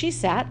is, and she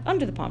sat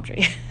under the palm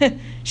tree.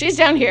 She's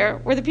down here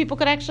where the people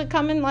could actually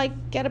come and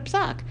get a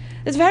psak.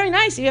 It's very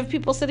nice. You have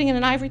people sitting in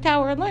an ivory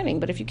tower and learning,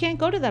 but if you can't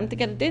go to them to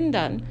get a din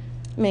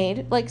made,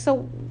 it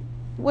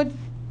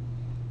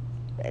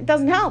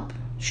doesn't help.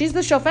 She's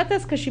the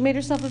shofetes because she made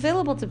herself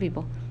available to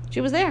people.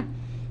 She was there.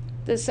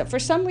 For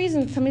some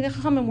reason, Talmidei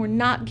Chachamim were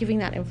not giving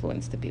that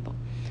influence to people.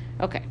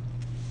 Okay.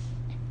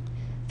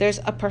 There's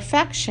a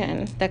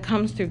perfection that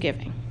comes through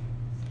giving.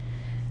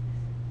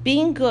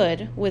 Being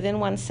good within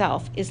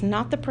oneself is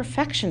not the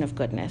perfection of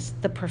goodness.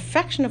 The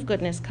perfection of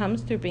goodness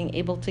comes through being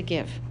able to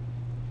give.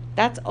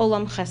 That's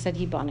Olam Chesed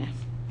Hibaneh.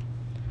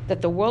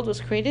 That the world was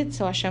created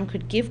so Hashem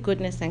could give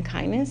goodness and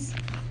kindness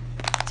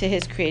to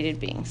his created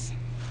beings.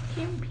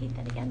 Can you repeat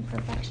that again?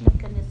 Perfection of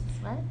goodness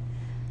is what?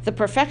 The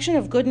perfection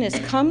of goodness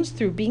comes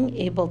through being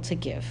able to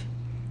give.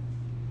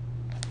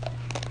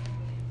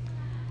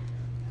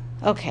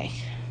 Okay.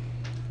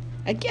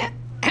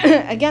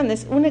 Again,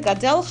 this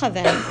Unegadelcha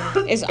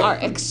then is our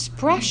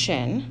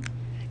expression.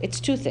 It's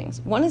two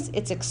things. One is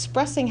it's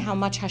expressing how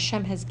much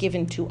Hashem has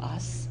given to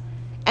us,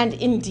 and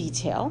in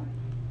detail,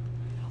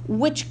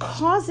 which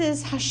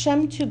causes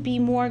Hashem to be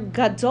more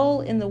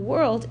gadol in the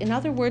world. In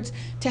other words,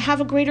 to have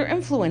a greater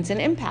influence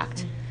and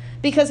impact.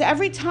 Because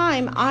every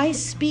time I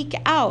speak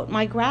out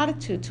my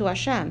gratitude to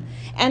Hashem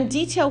and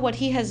detail what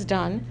he has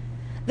done,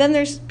 then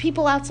there's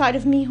people outside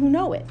of me who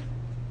know it,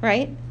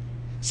 right?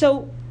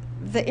 So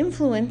the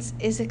influence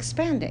is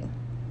expanding.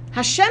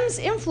 Hashem's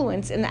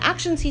influence in the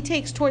actions he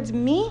takes towards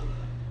me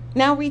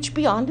now reach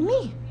beyond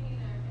me.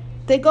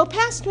 they go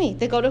past me.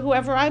 They go to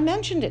whoever I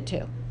mentioned it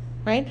to,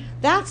 right?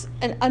 That's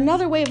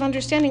another way of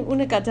understanding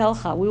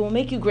unegadelcha. We will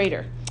make you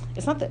greater.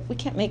 It's not that we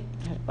can't make,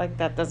 like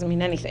that doesn't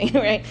mean anything,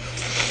 right?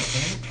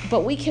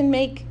 But we can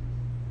make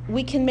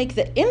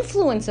the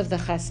influence of the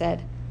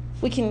chesed,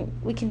 we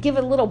can give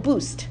it a little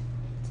boost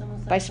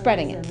by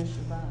spreading it.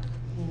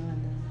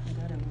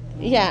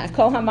 Yeah,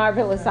 kol hamar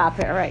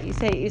v'lesaper, right?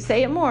 You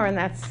say it more, and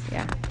that's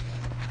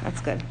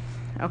good.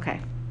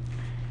 Okay.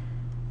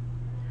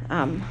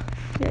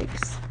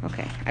 Yikes.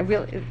 Okay.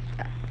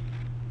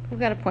 We've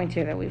got a point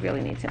here that we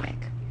really need to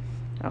make.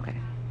 Okay.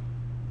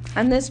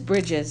 And this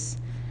bridges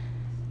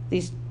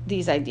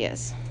these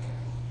ideas.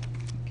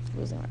 Keep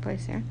losing my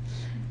place here.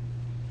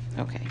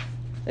 Okay.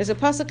 There's a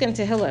pasuk in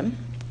Tehillim,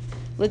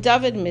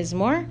 LeDavid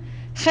Mizmor,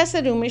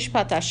 Chesed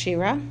u'mishpat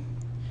ashira,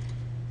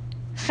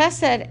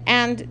 Chesed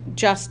and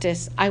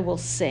justice I will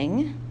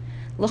sing,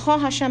 L'cho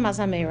Hashem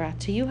azamera,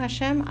 to you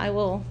Hashem I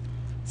will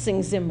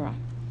sing Zimra.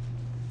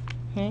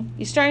 Okay?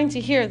 You're starting to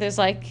hear there's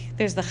the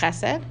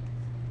Chesed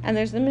and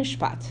there's the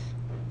Mishpat.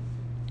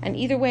 And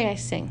either way I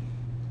sing.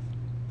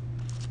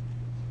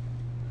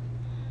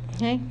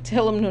 Okay?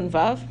 Tehillim Nun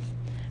Vav.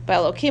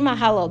 Ba'elokim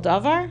ha'halal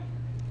davar.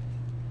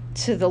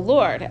 To the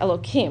Lord,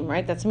 Elokim,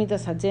 right? That's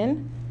Midas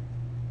Hadin.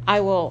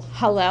 I will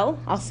Hallel.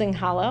 I'll sing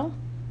Hallel.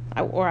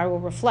 Or I will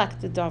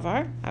reflect the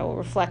davar. I will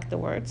reflect the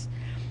words.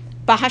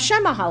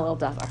 Ba'Hashem ha'halal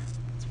davar.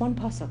 It's one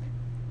pasuk.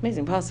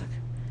 Amazing pasuk.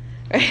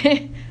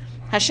 Right?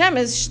 Hashem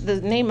is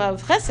the name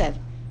of Chesed.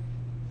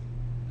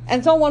 And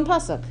it's all one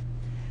pasuk.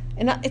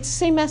 And it's the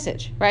same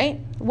message,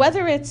 right?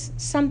 Whether it's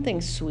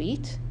something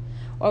sweet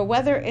or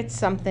whether it's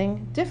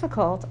something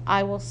difficult,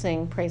 I will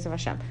sing praise of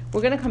Hashem.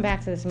 We're going to come back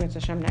to this Mitzvah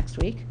Hashem next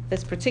week,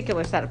 this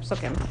particular set of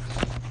psukim.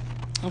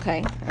 Okay?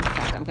 In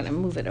fact, I'm going to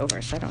move it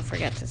over so I don't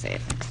forget to say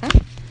it next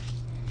time.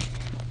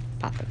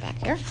 Pop it back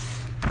here.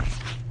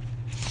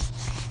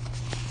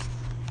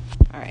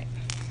 All right.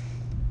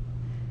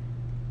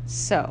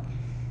 So,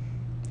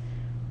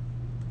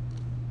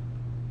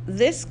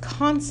 this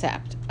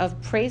concept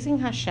of praising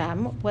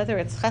Hashem, whether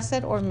it's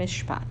chesed or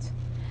mishpat,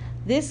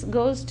 this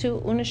goes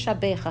to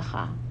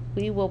unishabechacha.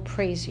 We will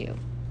praise you.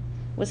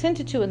 It was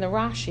hinted to in the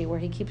Rashi where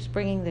he keeps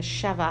bringing the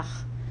shevach,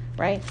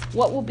 right?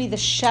 What will be the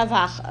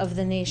shevach of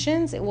the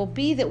nations? It will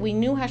be that we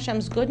knew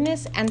Hashem's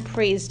goodness and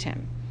praised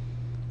him.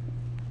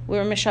 We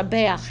were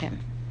mishabeach him.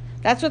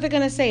 That's what they're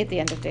going to say at the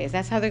end of days.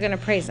 That's how they're going to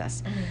praise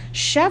us.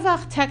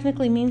 Shevach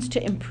technically means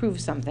to improve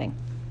something.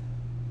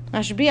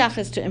 Mashbiach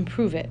is to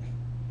improve it,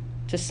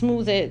 to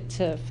smooth it,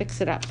 to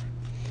fix it up.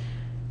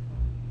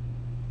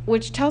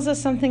 Which tells us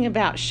something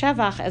about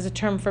shevach as a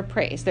term for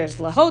praise. There's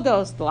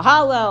lahodos,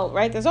 lahalel,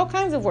 right? There's all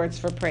kinds of words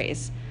for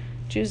praise.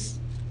 Jews,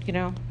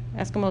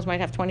 Eskimos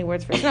might have 20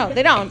 words for it. No,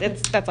 they don't.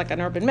 That's like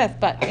an urban myth,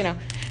 but,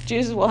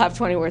 Jews will have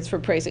 20 words for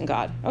praising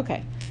God.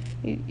 Okay.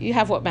 You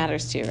have what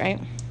matters to you, right?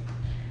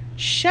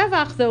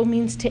 Shevach, though,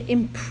 means to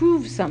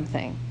improve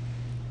something.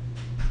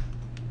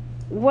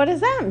 What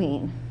does that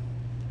mean?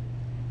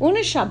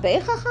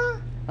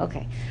 Unishabechacha?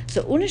 Okay.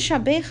 So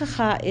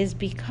unishabechacha is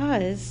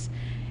because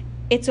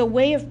it's a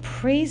way of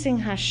praising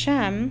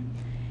Hashem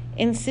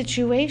in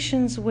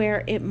situations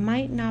where it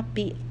might not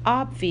be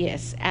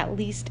obvious, at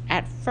least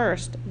at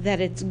first, that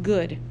it's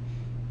good.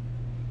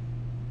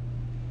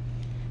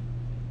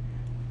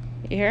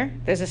 You hear?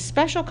 There's a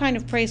special kind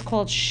of praise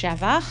called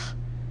shevach,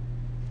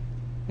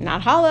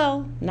 not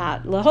hallel,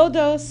 not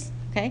lahodos.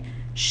 Okay?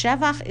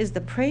 Shevach is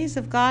the praise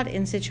of God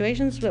in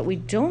situations that we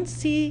don't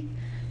see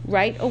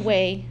right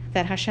away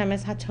that Hashem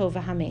is hatov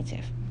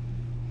v'hametiv.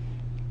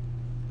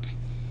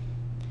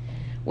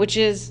 Which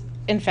is,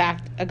 in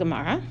fact, a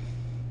Gemara.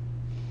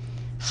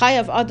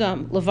 Chayav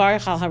Adam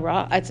levarich al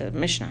hara. It's a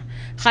Mishnah.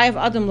 Chayav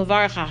Adam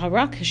levarich al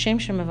hara kashem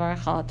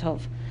shemevarich al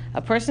hatov.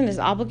 A person is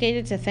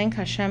obligated to thank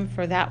Hashem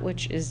for that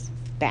which is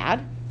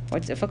bad or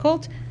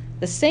difficult,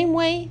 the same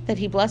way that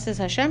he blesses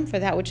Hashem for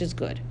that which is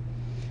good.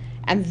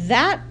 And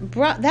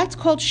that's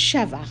called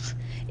shevach,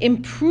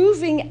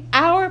 improving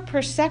our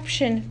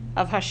perception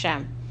of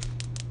Hashem.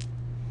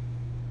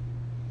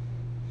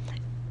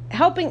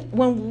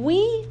 When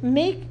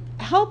we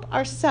help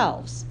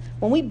ourselves,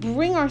 when we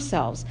bring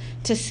ourselves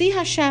to see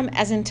Hashem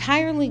as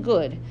entirely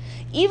good,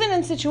 even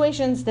in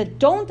situations that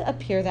don't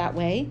appear that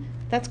way,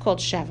 that's called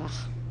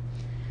shevach.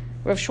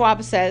 Rav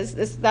Schwab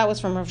says, that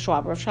was from Rav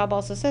Schwab. Rav Schwab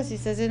also says,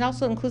 it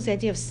also includes the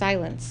idea of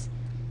silence.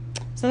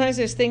 Sometimes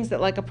there's things that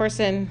like a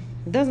person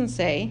doesn't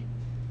say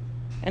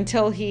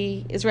until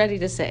he is ready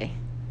to say,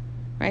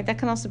 right? That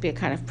can also be a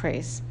kind of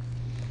praise.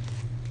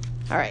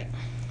 All right.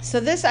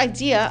 So this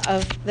idea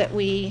of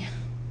a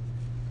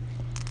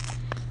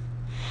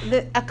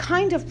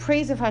kind of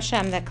praise of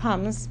Hashem that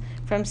comes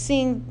from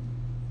seeing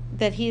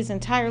that he is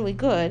entirely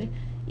good,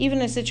 even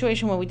in a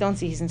situation where we don't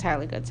see he's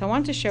entirely good. So I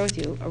want to share with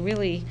you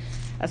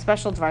a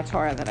special Dvar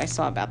Torah that I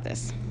saw about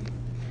this.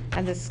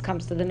 And this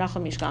comes to the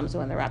Nachum Ish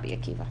Gamzu and the Rabbi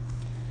Akiva.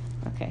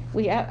 Okay.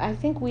 I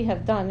think we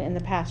have done in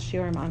the past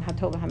shiurim on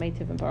Hatov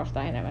HaMeitiv and Baruch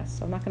Dayan Emes,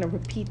 so I'm not going to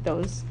repeat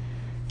those,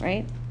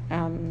 right?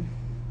 And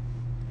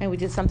we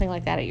did something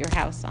like that at your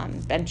house on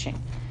benching,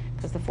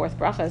 because the fourth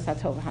bracha is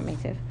Hatov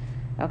HaMeitiv.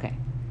 Okay.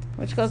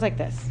 which goes like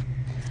this.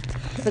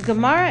 The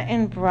Gemara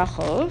in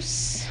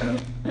Brachos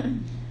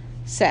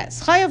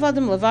says, Chayav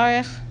Adam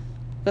Levarech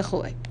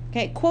v'chui.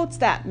 Okay, quotes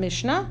that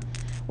Mishnah,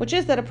 which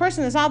is that a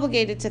person is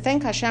obligated to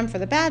thank Hashem for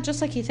the bad,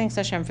 just like he thanks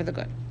Hashem for the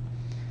good.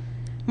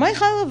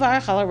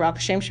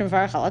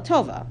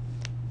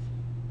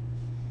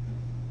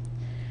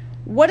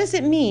 What does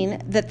it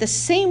mean that the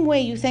same way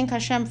you thank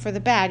Hashem for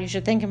the bad, you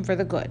should thank Him for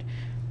the good?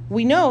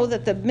 We know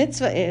that the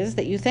mitzvah is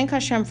that you thank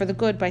Hashem for the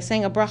good by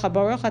saying a bracha,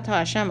 Baruch atah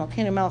Hashem,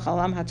 Elokeinu melech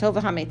haolam hatov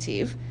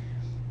v'hametiv.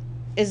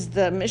 Is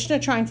the Mishnah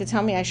trying to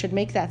tell me I should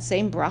make that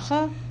same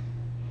bracha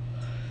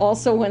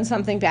also when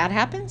something bad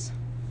happens?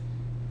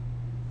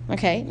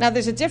 Okay, now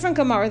there's a different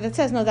Gemara that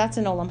says, no, that's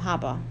an Olam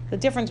Haba. The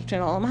difference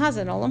between Olam Hazeh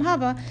and Olam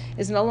Haba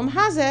is in Olam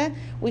Hazeh,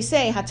 we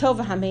say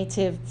Hatov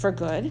HaMeitiv for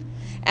good,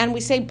 and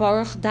we say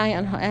Baruch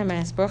Dayan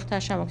HaEmes, Baruch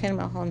Hashem Elokeinu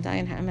melech haolam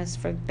Dayan HaEmes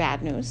for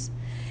bad news.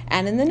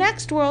 And in the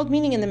next world,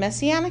 meaning in the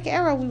Messianic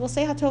era, we will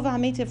say Hatov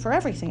HaMeitiv for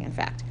everything, in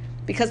fact,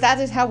 because that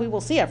is how we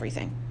will see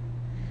everything.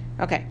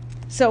 Okay,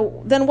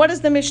 so then what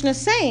is the Mishnah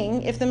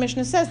saying if the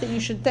Mishnah says that you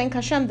should thank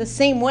Hashem the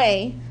same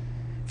way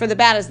for the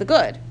bad as the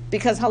good?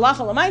 Because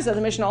halacha l'maisa,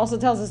 the Mishnah also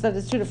tells us that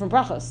it's two different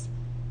brachos.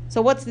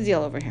 So what's the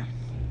deal over here?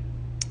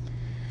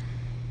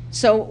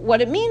 So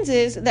what it means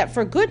is that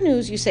for good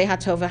news you say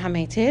hatova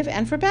hametiv,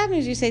 and for bad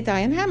news you say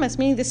dayan hamas,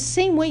 meaning the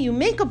same way you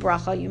make a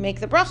bracha, you make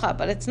the bracha,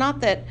 but it's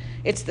not that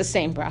it's the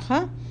same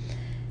bracha.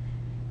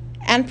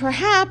 And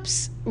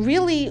perhaps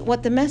really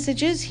what the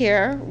message is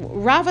here,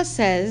 Rava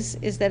says,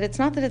 is that it's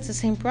not that it's the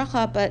same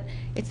bracha, but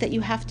it's that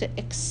you have to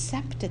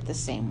accept it the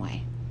same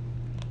way.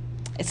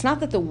 It's not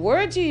that the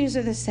words you use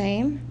are the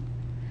same,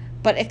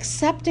 but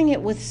accepting it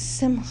with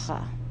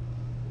simcha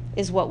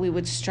is what we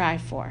would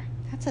strive for.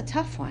 That's a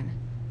tough one,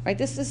 right?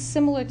 This is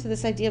similar to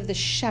this idea of the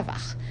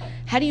shevach.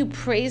 How do you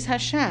praise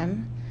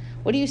Hashem?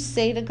 What do you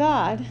say to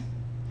God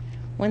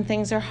when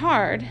things are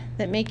hard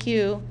that make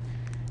you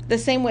the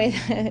same way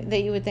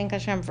that you would thank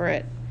Hashem for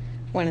it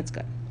when it's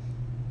good?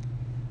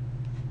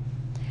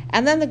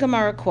 And then the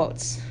Gemara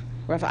quotes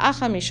Rav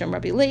Acha Misham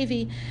Rabbi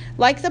Levi,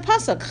 like the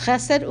pasuk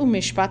Chesed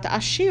u'Mishpat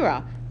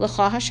Ashira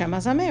L'cha Hashem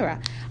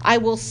Azamera. I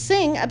will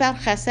sing about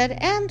Chesed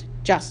and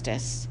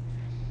justice.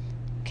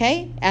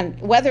 Okay, and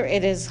whether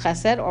it is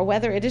Chesed or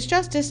whether it is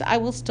justice, I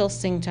will still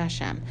sing to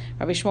Hashem.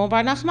 Rabbi Shmuel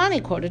Bar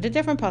Nachmani quoted a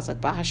different pasuk: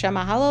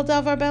 B'Hashem Ahalal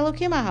Davar,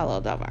 B'Elokim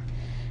Ahalal Davar.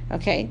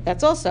 Okay,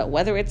 that's also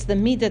whether it's the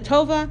Midah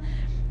Tova,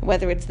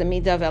 whether it's the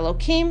Midah of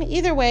Elokim,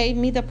 either way,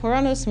 Midah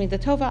Poranus, Midah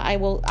Tova,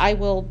 I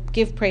will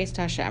give praise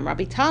to Hashem.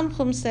 Rabbi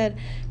Tanchum said,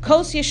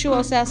 Kos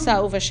Yeshuos Esa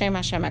Uvashem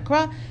Hashem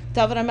Ekra.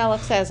 David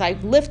HaMelech says, I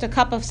lift a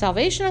cup of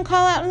salvation and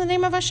call out in the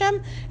name of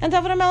Hashem. And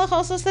David HaMelech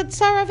also said,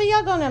 Sara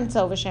v'yagon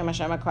emtzo Uvashem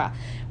Hashem Ekra.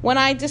 When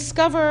I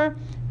discover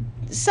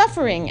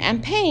suffering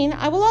and pain,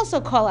 I will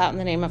also call out in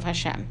the name of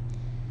Hashem.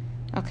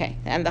 Okay,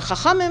 and the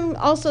Chachamim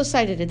also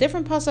cited a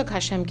different pasuk,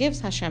 Hashem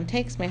gives, Hashem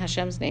takes, may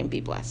Hashem's name be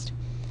blessed.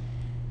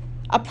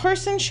 A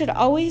person should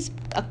always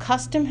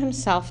accustom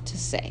himself to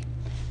say,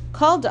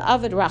 Kol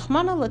da'avid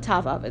rachmana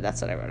latav avid.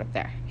 That's what I wrote up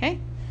there, okay?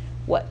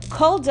 What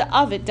Kol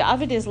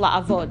da'avid is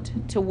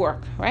la'avod, to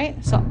work,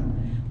 right? So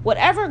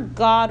whatever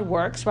God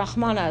works,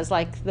 Rachmana is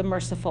like the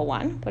merciful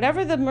one,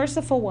 whatever the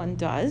merciful one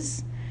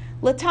does,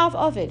 latav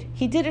avid,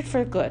 he did it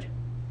for good.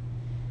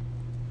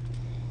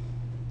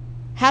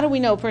 How do we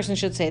know a person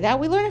should say that?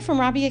 We learn it from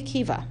Rabbi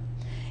Akiva.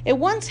 It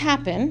once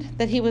happened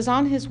that he was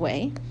on his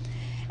way,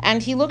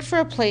 and he looked for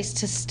a place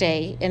to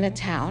stay in a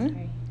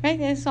town, right?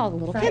 It's all the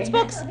little kids'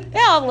 books.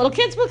 Yeah, all the little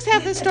kids' books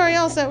have this story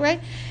also,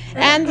 right?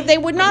 And they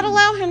would not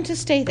allow him to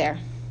stay there.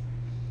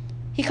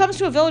 He comes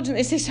to a village, and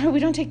they say, sorry, we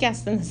don't take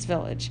guests in this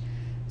village.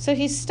 So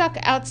he's stuck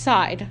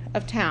outside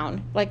of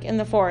town, like in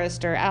the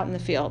forest or out in the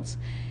fields.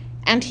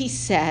 And he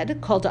said,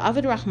 Kol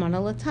da'avid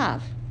rachmana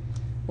latav.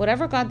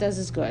 Whatever God does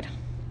is good.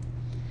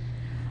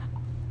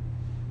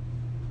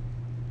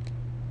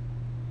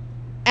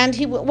 And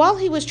while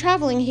he was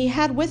traveling, he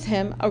had with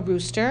him a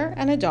rooster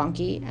and a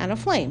donkey and a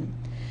flame.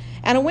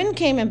 And a wind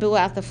came and blew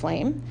out the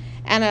flame,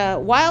 and a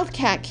wild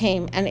cat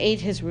came and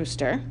ate his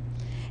rooster,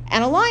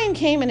 and a lion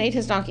came and ate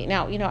his donkey.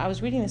 Now, I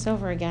was reading this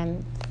over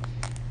again,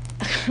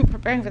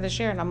 preparing for the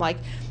share, and I'm like,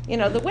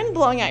 the wind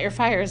blowing out your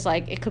fire is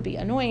like, it could be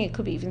annoying, it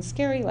could be even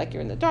scary, like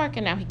you're in the dark,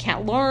 and now he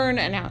can't learn,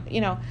 and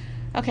now,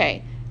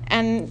 okay.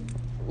 And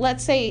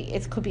let's say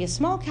it could be a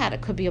small cat,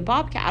 it could be a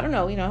bobcat, I don't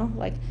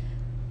know,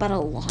 but a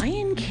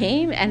lion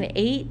came and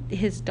ate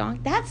his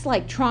donkey. That's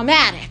like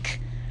traumatic.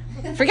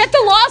 Forget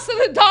the loss of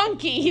the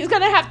donkey. He's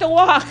going to have to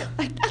walk.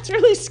 That's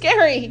really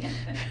scary.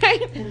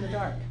 Right? In the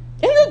dark.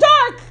 In the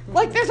dark.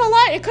 Like there's a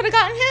lion. It could have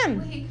gotten him.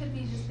 Well, he could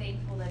be just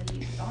thankful that he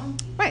ate the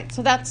donkey. Right.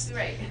 So that's,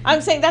 right.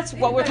 I'm saying that's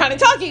what we're kind of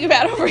talking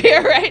about over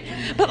here, right?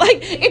 But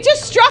it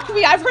just struck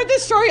me. I've heard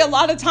this story a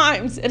lot of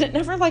times, and it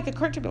never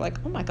occurred to me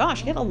oh my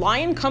gosh, he had a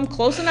lion come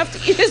close enough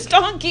to eat his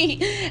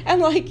donkey,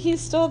 and he's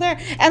still there.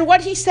 And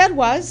what he said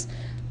was,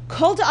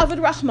 Kol da'avid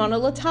rachmana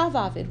latav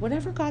avid.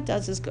 Whatever God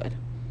does is good.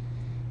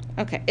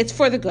 Okay, it's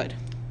for the good.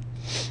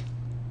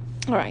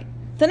 All right.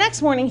 The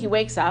next morning he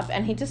wakes up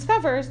and he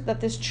discovers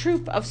that this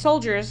troop of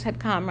soldiers had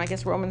come, I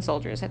guess Roman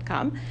soldiers had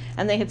come,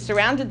 and they had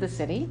surrounded the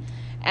city,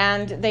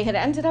 and they had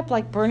ended up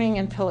like burning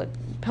and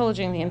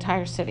pillaging the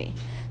entire city.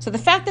 So the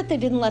fact that they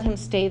didn't let him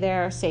stay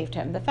there saved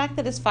him. The fact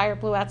that his fire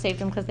blew out saved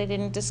him because they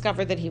didn't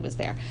discover that he was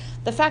there.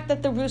 The fact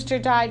that the rooster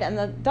died and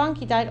the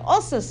donkey died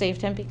also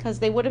saved him because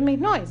they would have made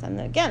noise. And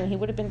again, he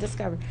would have been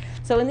discovered.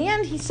 So in the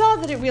end, he saw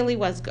that it really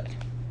was good.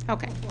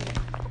 Okay.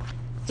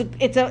 So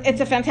it's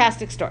a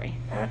fantastic story.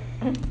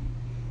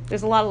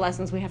 There's a lot of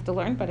lessons we have to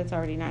learn, but it's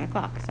already 9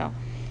 o'clock. So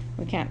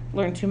we can't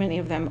learn too many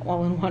of them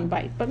all in one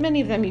bite. But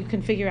many of them you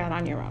can figure out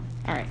on your own.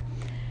 All right.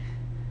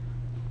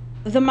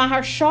 The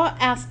Maharsha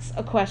asks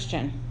a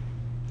question.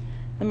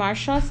 The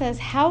Maharsha says,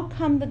 how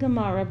come the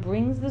Gemara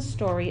brings the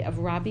story of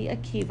Rabbi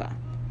Akiva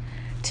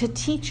to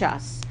teach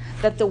us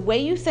that the way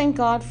you thank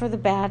God for the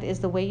bad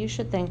is the way you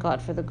should thank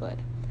God for the good?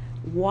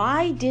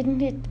 Why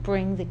didn't it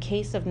bring the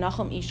case of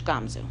Nachum Ish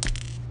Gamzu?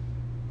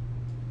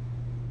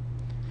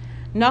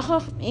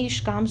 Nachum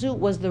Ish Gamzu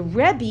was the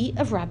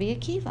Rebbe of Rabbi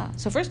Akiva.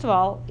 So first of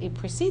all, it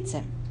precedes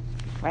him,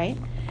 right?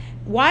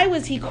 Why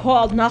was he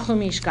called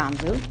Nachum Ish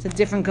Gamzu? It's a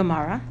different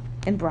Gemara.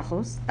 In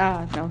Brachos,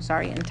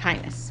 in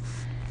Tainus.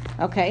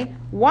 Okay,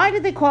 why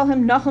did they call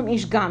him Nachum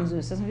Ish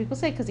Gamzu? So some people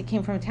say because he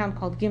came from a town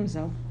called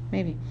Gimzo,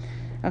 maybe.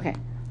 Okay,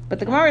 but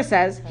the Gemara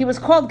says he was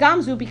called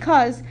Gamzu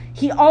because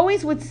he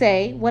always would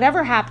say,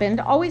 whatever happened,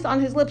 always on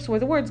his lips were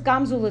the words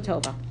Gamzu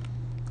Latova.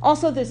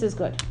 Also, this is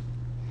good.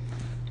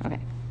 Okay,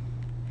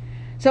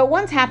 so it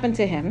once happened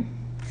to him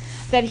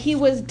that he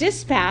was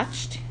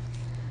dispatched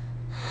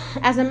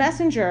as a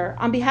messenger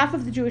on behalf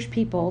of the Jewish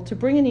people to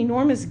bring an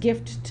enormous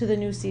gift to the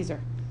new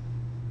Caesar.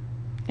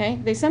 Okay?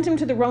 They sent him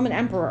to the Roman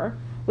emperor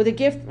with a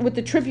gift, with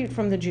the tribute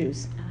from the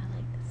Jews. Oh, I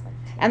like this one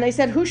too. And they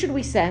said, who should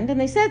we send? And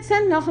they said,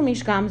 send Nachum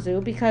Ish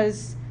Gamzu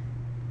because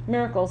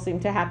miracles seem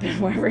to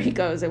happen wherever he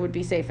goes. It would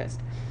be safest.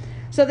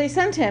 So they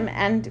sent him,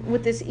 and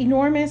with this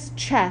enormous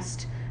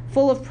chest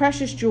full of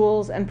precious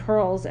jewels and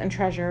pearls and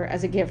treasure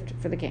as a gift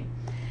for the king.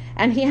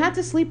 And he had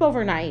to sleep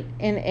overnight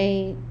in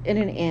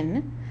an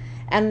inn.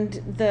 And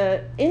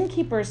the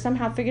innkeepers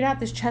somehow figured out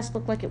this chest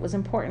looked like it was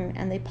important,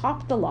 and they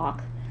popped the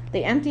lock.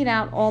 They emptied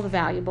out all the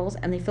valuables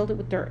and they filled it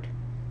with dirt,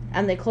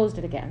 and they closed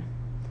it again.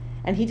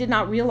 And he did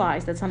not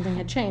realize that something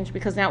had changed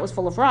because now it was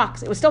full of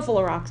rocks. It was still full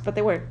of rocks, but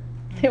they were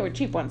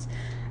cheap ones.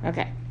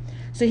 Okay.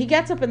 So he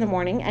gets up in the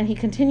morning and he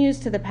continues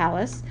to the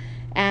palace,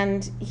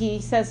 and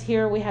he says,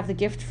 here we have the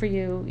gift for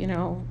you,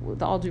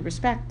 with all due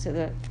respect to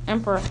the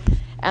emperor.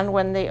 And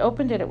when they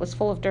opened it, it was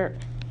full of dirt.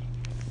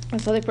 And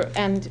so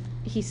and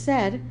he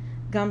said,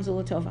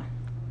 Gamzu Latova.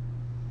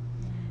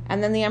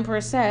 And then the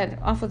emperor said,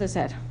 off with his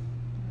head.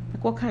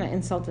 Like, what kind of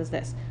insult is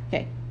this?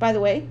 Okay, by the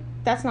way,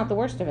 that's not the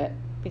worst of it,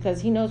 because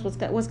he knows what's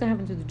going to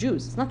happen to the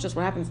Jews. It's not just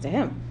what happens to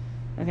him.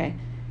 Okay.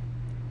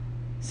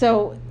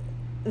 So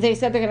they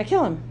said they're going to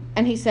kill him.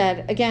 And he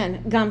said,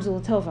 again, Gamzu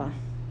Latova.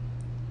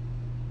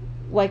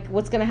 Like,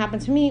 what's going to happen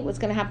to me, what's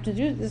going to happen to the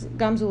Jews, is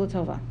Gamzu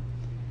Latova.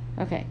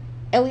 Okay.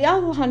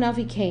 Eliyahu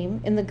Hanavi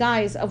came in the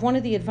guise of one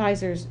of the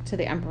advisors to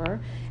the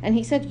emperor, and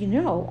he said,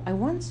 I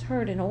once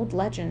heard an old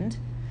legend.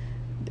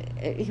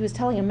 He was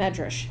telling a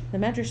medrash. The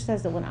medrash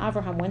says that when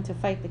Avraham went to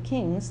fight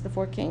the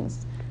 4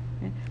 kings,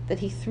 right, that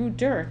he threw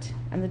dirt,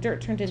 and the dirt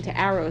turned into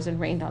arrows and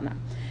rained on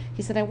them.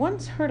 He said, I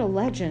once heard a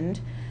legend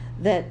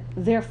that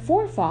their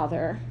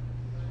forefather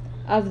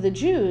of the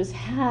Jews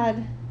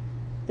had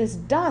this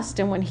dust,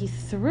 and when he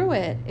threw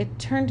it, it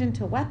turned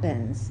into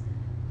weapons.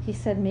 He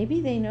said,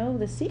 maybe they know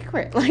the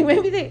secret. Like,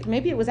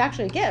 maybe it was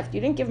actually a gift.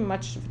 You didn't give him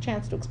much of a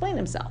chance to explain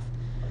himself.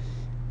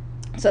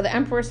 So the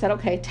emperor said,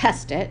 okay,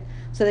 test it.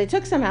 So they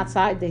took some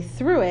outside, they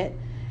threw it,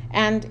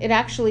 and it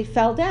actually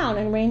fell down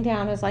and rained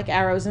down as like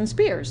arrows and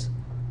spears.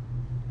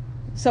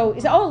 So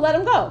he said, let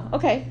him go.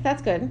 Okay,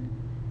 that's good.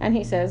 And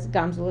he says,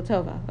 Gamzu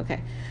Latova.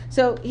 Okay.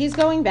 So he's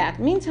going back.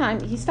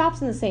 Meantime, he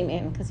stops in the same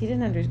inn because he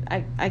didn't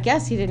I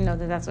guess he didn't know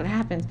that that's what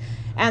happened.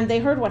 And they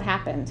heard what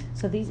happened.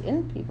 So these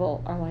inn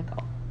people are like,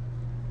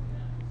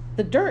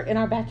 the dirt in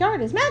our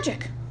backyard is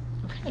magic.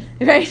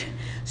 Right?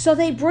 So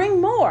they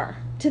bring more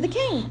to the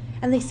king.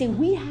 And they say,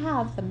 we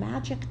have the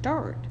magic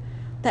dirt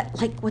that,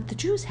 like what the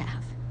Jews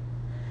have.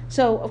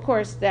 So, of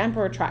course, the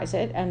emperor tries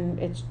it, and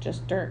it's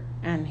just dirt,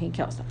 and he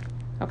kills them.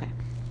 Okay.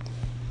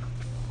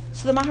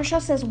 So the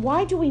Maharsha says,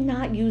 why do we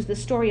not use the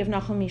story of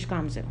Nachum Ish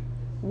Gamzu?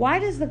 Why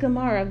does the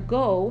Gemara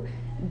go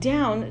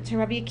down to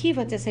Rabbi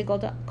Akiva to say, Kol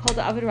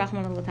da'avid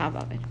Rahman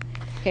al-Latav Avid?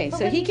 Okay,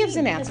 so he gives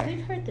an answer.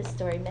 We've heard this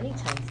story many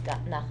times,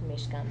 Nachum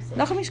Ish Gamzu.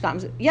 Nachum Ish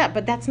Gamzu, yeah,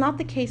 but that's not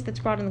the case that's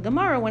brought in the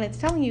Gemara when it's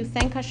telling you,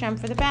 thank Hashem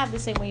for the bad the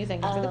same way you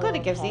thank him for the good.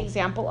 It gives the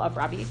example of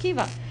Rabbi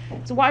Akiva.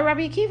 So why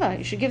Rabbi Akiva?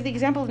 You should give the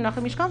example of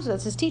Nachum Ish Gamzu.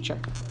 That's his teacher.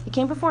 He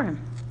came before him.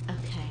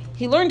 Okay.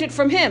 He learned it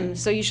from him,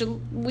 so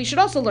we should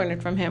also learn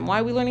it from him. Why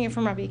are we learning it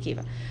from Rabbi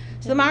Akiva?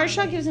 So the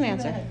Maharsha gives an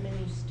answer. Had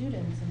many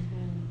students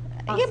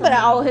Yeah, but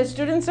all his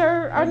students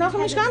are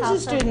Nachum Ish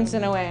Gamzu's students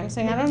in a way. I'm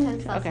saying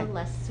It's also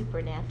less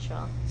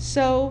supernatural.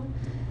 So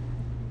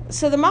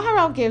the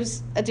Maharal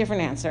gives a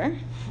different answer.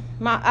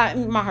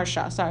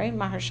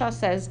 Maharsha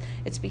says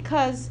it's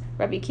because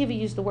Rabbi Akiva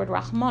used the word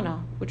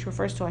Rahmana, which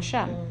refers to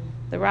Hashem.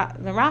 The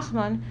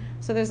Rahman,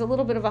 so there's a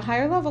little bit of a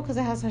higher level because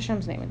it has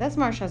Hashem's name. That's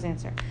Maharsha's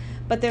answer.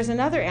 But there's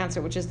another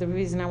answer, which is the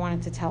reason I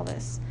wanted to tell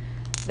this,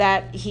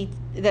 that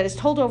is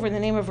told over in the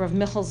name of Rav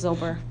Michal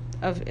Zilber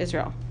of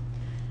Israel.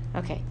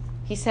 Okay,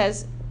 he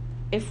says,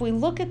 if we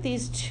look at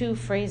these two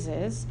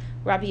phrases,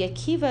 Rabbi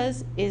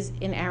Akiva's is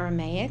in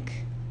Aramaic,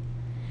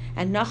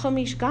 and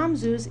Nachum Ish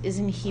Gamzu's is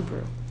in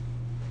Hebrew.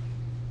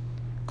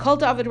 Kol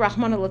David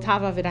Rahman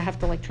Latavavid, I have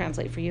to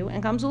translate for you,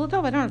 and Gamzu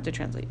Latov, I don't have to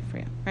translate for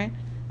you, right?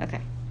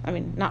 Okay. I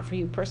mean, not for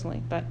you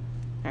personally, but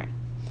all right.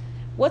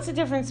 What's the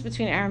difference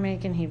between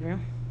Aramaic and Hebrew?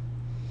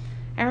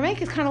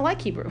 Aramaic is kind of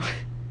like Hebrew.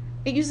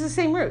 It uses the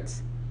same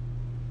roots.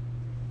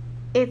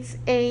 It's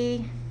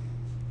a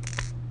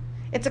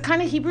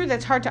kind of Hebrew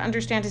that's hard to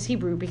understand as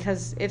Hebrew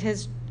because it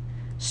has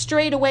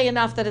strayed away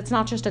enough that it's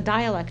not just a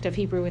dialect of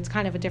Hebrew, it's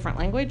kind of a different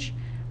language,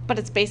 but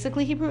it's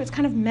basically Hebrew. It's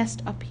kind of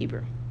messed up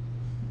Hebrew.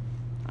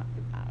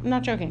 I'm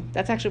not joking.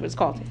 That's actually what it's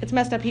called. It's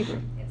messed up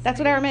Hebrew. That's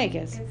what Aramaic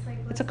is.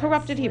 It's a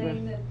corrupted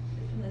Hebrew.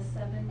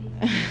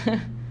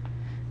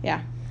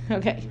 Yeah,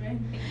 okay.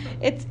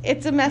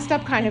 It's a messed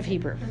up kind of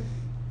Hebrew.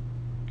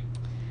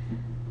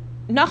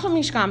 Nachum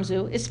Ish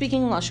Gamzu is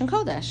speaking Lashon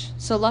Kodesh.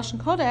 So Lashon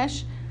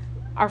Kodesh,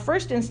 our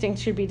first instinct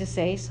should be to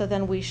say, so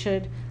then we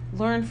should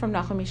learn from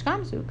Nachum Ish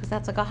Gamzu, because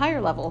that's like a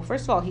higher level.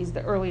 First of all, he's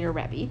the earlier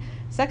Rebbe.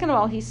 Second of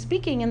all, he's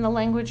speaking in the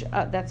language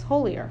that's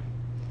holier.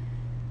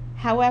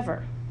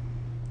 However,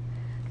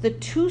 the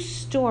two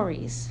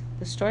stories,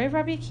 the story of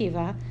Rabbi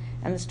Akiva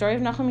and the story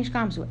of Nachum Ish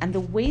Gamzu, and the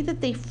way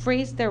that they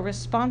phrased their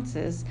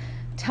responses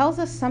tells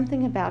us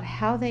something about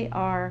how they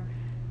are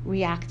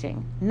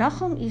reacting.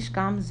 Nachum Ish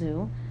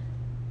Gamzu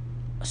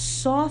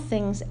saw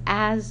things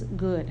as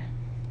good.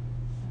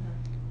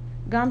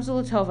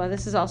 Gamzu Latova,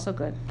 this is also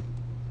good.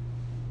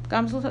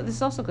 Gamzu Latova, this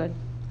is also good.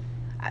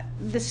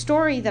 The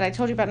story that I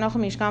told you about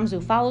Nachum Ish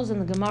Gamzu follows in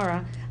the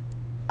Gemara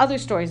other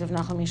stories of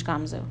Nachum Ish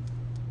Gamzu.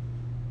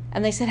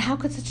 And they said, how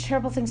could such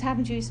terrible things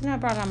happen to you? He said, no, I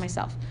brought it on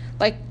myself.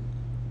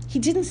 He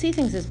didn't see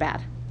things as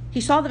bad.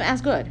 He saw them as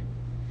good.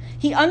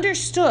 He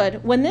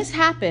understood when this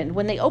happened,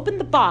 when they opened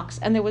the box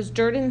and there was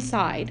dirt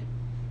inside,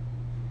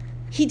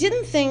 he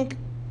didn't think,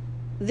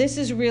 this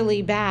is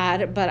really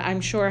bad, but I'm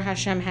sure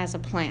Hashem has a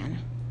plan.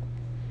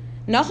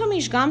 Nachum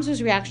Ish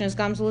Gamzu's reaction is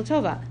Gamzu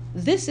Latova.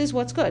 This is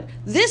what's good.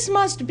 This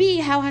must be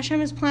how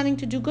Hashem is planning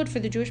to do good for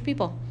the Jewish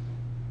people.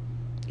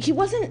 He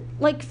wasn't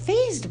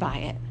fazed by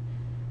it.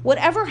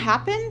 Whatever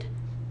happened,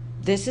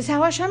 this is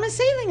how Hashem is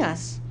saving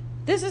us.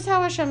 This is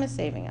how Hashem is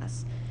saving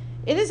us.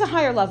 It is a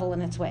higher level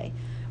in its way.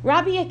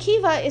 Rabbi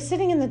Akiva is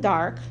sitting in the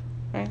dark,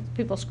 right?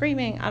 People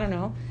screaming, I don't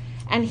know,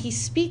 and he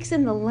speaks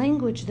in the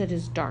language that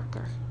is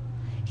darker.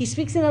 He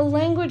speaks in a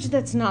language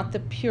that's not the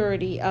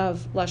purity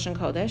of Lashon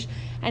Kodesh,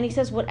 and he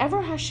says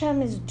whatever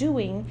Hashem is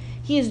doing,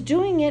 he is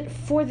doing it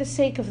for the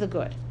sake of the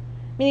good.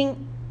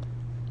 Meaning,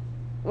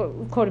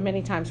 quoted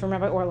many times from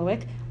Rabbi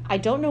Orlowick, I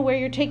don't know where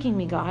you're taking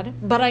me, God,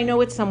 but I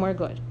know it's somewhere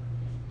good.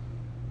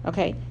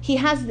 Okay? He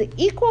has the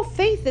equal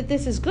faith that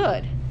this is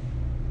good,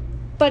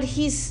 but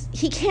he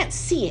can't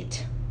see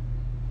it.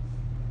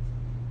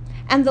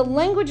 And the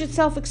language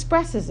itself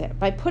expresses it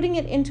by putting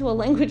it into a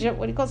language of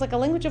what he calls a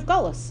language of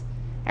Golus.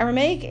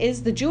 Aramaic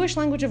is the Jewish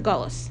language of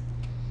Golus.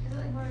 Is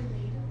it more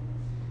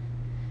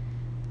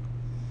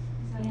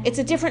related? It's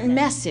a different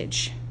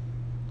message.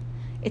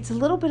 It's a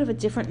little bit of a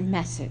different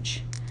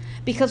message.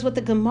 Because what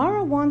the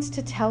Gemara wants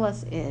to tell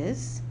us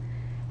is,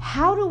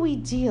 how do we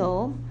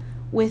deal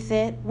with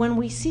it when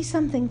we see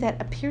something that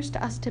appears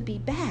to us to be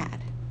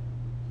bad?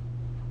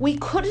 We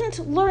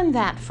couldn't learn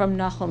that from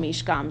Nachum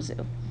Ish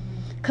Gamzu.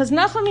 Because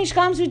Nachum Ish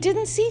Gamzu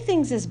didn't see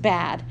things as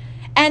bad,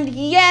 and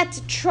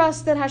yet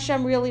trust that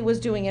Hashem really was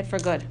doing it for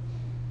good.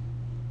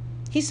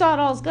 He saw it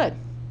all as good.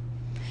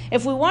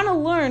 If we want to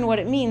learn what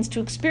it means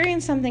to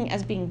experience something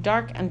as being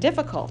dark and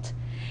difficult,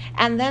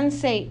 and then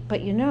say,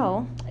 but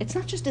it's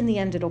not just in the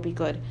end it'll be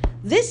good.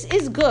 This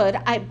is good,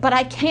 but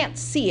I can't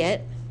see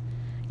it.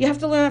 You have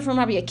to learn that from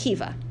Rabbi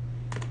Akiva.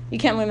 You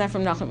can't learn that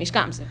from Nachum Ish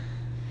Gamzu.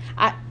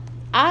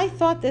 I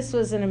thought this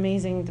was an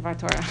amazing Dvar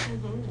Torah.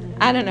 Mm-hmm.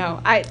 I don't know.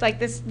 I like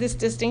this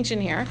distinction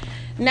here.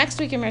 Next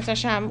week in Mirz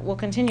Hashem, we'll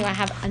continue. I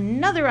have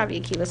another Rabbi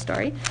Akiva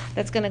story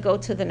that's going to go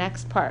to the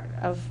next part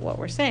of what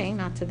we're saying,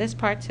 not to this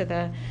part, to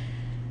the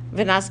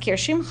V'nazkir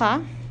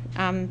Shimcha,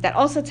 that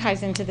also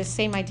ties into the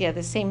same idea,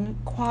 the same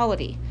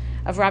quality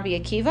of Rabbi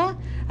Akiva,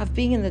 of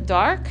being in the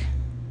dark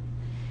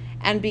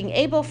and being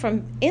able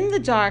from in the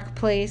dark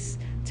place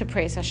to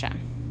praise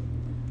Hashem.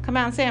 Come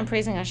out and say, I'm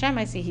praising Hashem.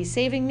 I see He's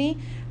saving me.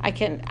 I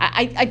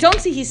don't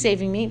see He's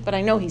saving me, but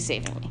I know He's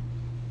saving me.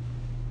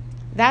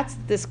 That's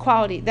this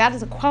quality. That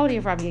is a quality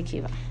of Rabbi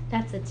Akiva.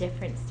 That's a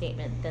different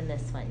statement than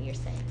this one you're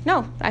saying.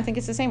 No, I think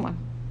it's the same one.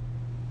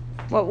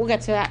 Well, we'll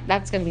get to that.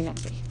 That's going to be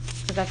next week.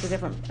 Because that's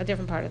a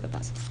different part of the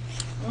puzzle.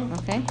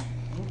 Okay?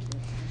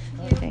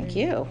 Thank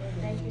you.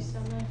 Thank you so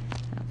much.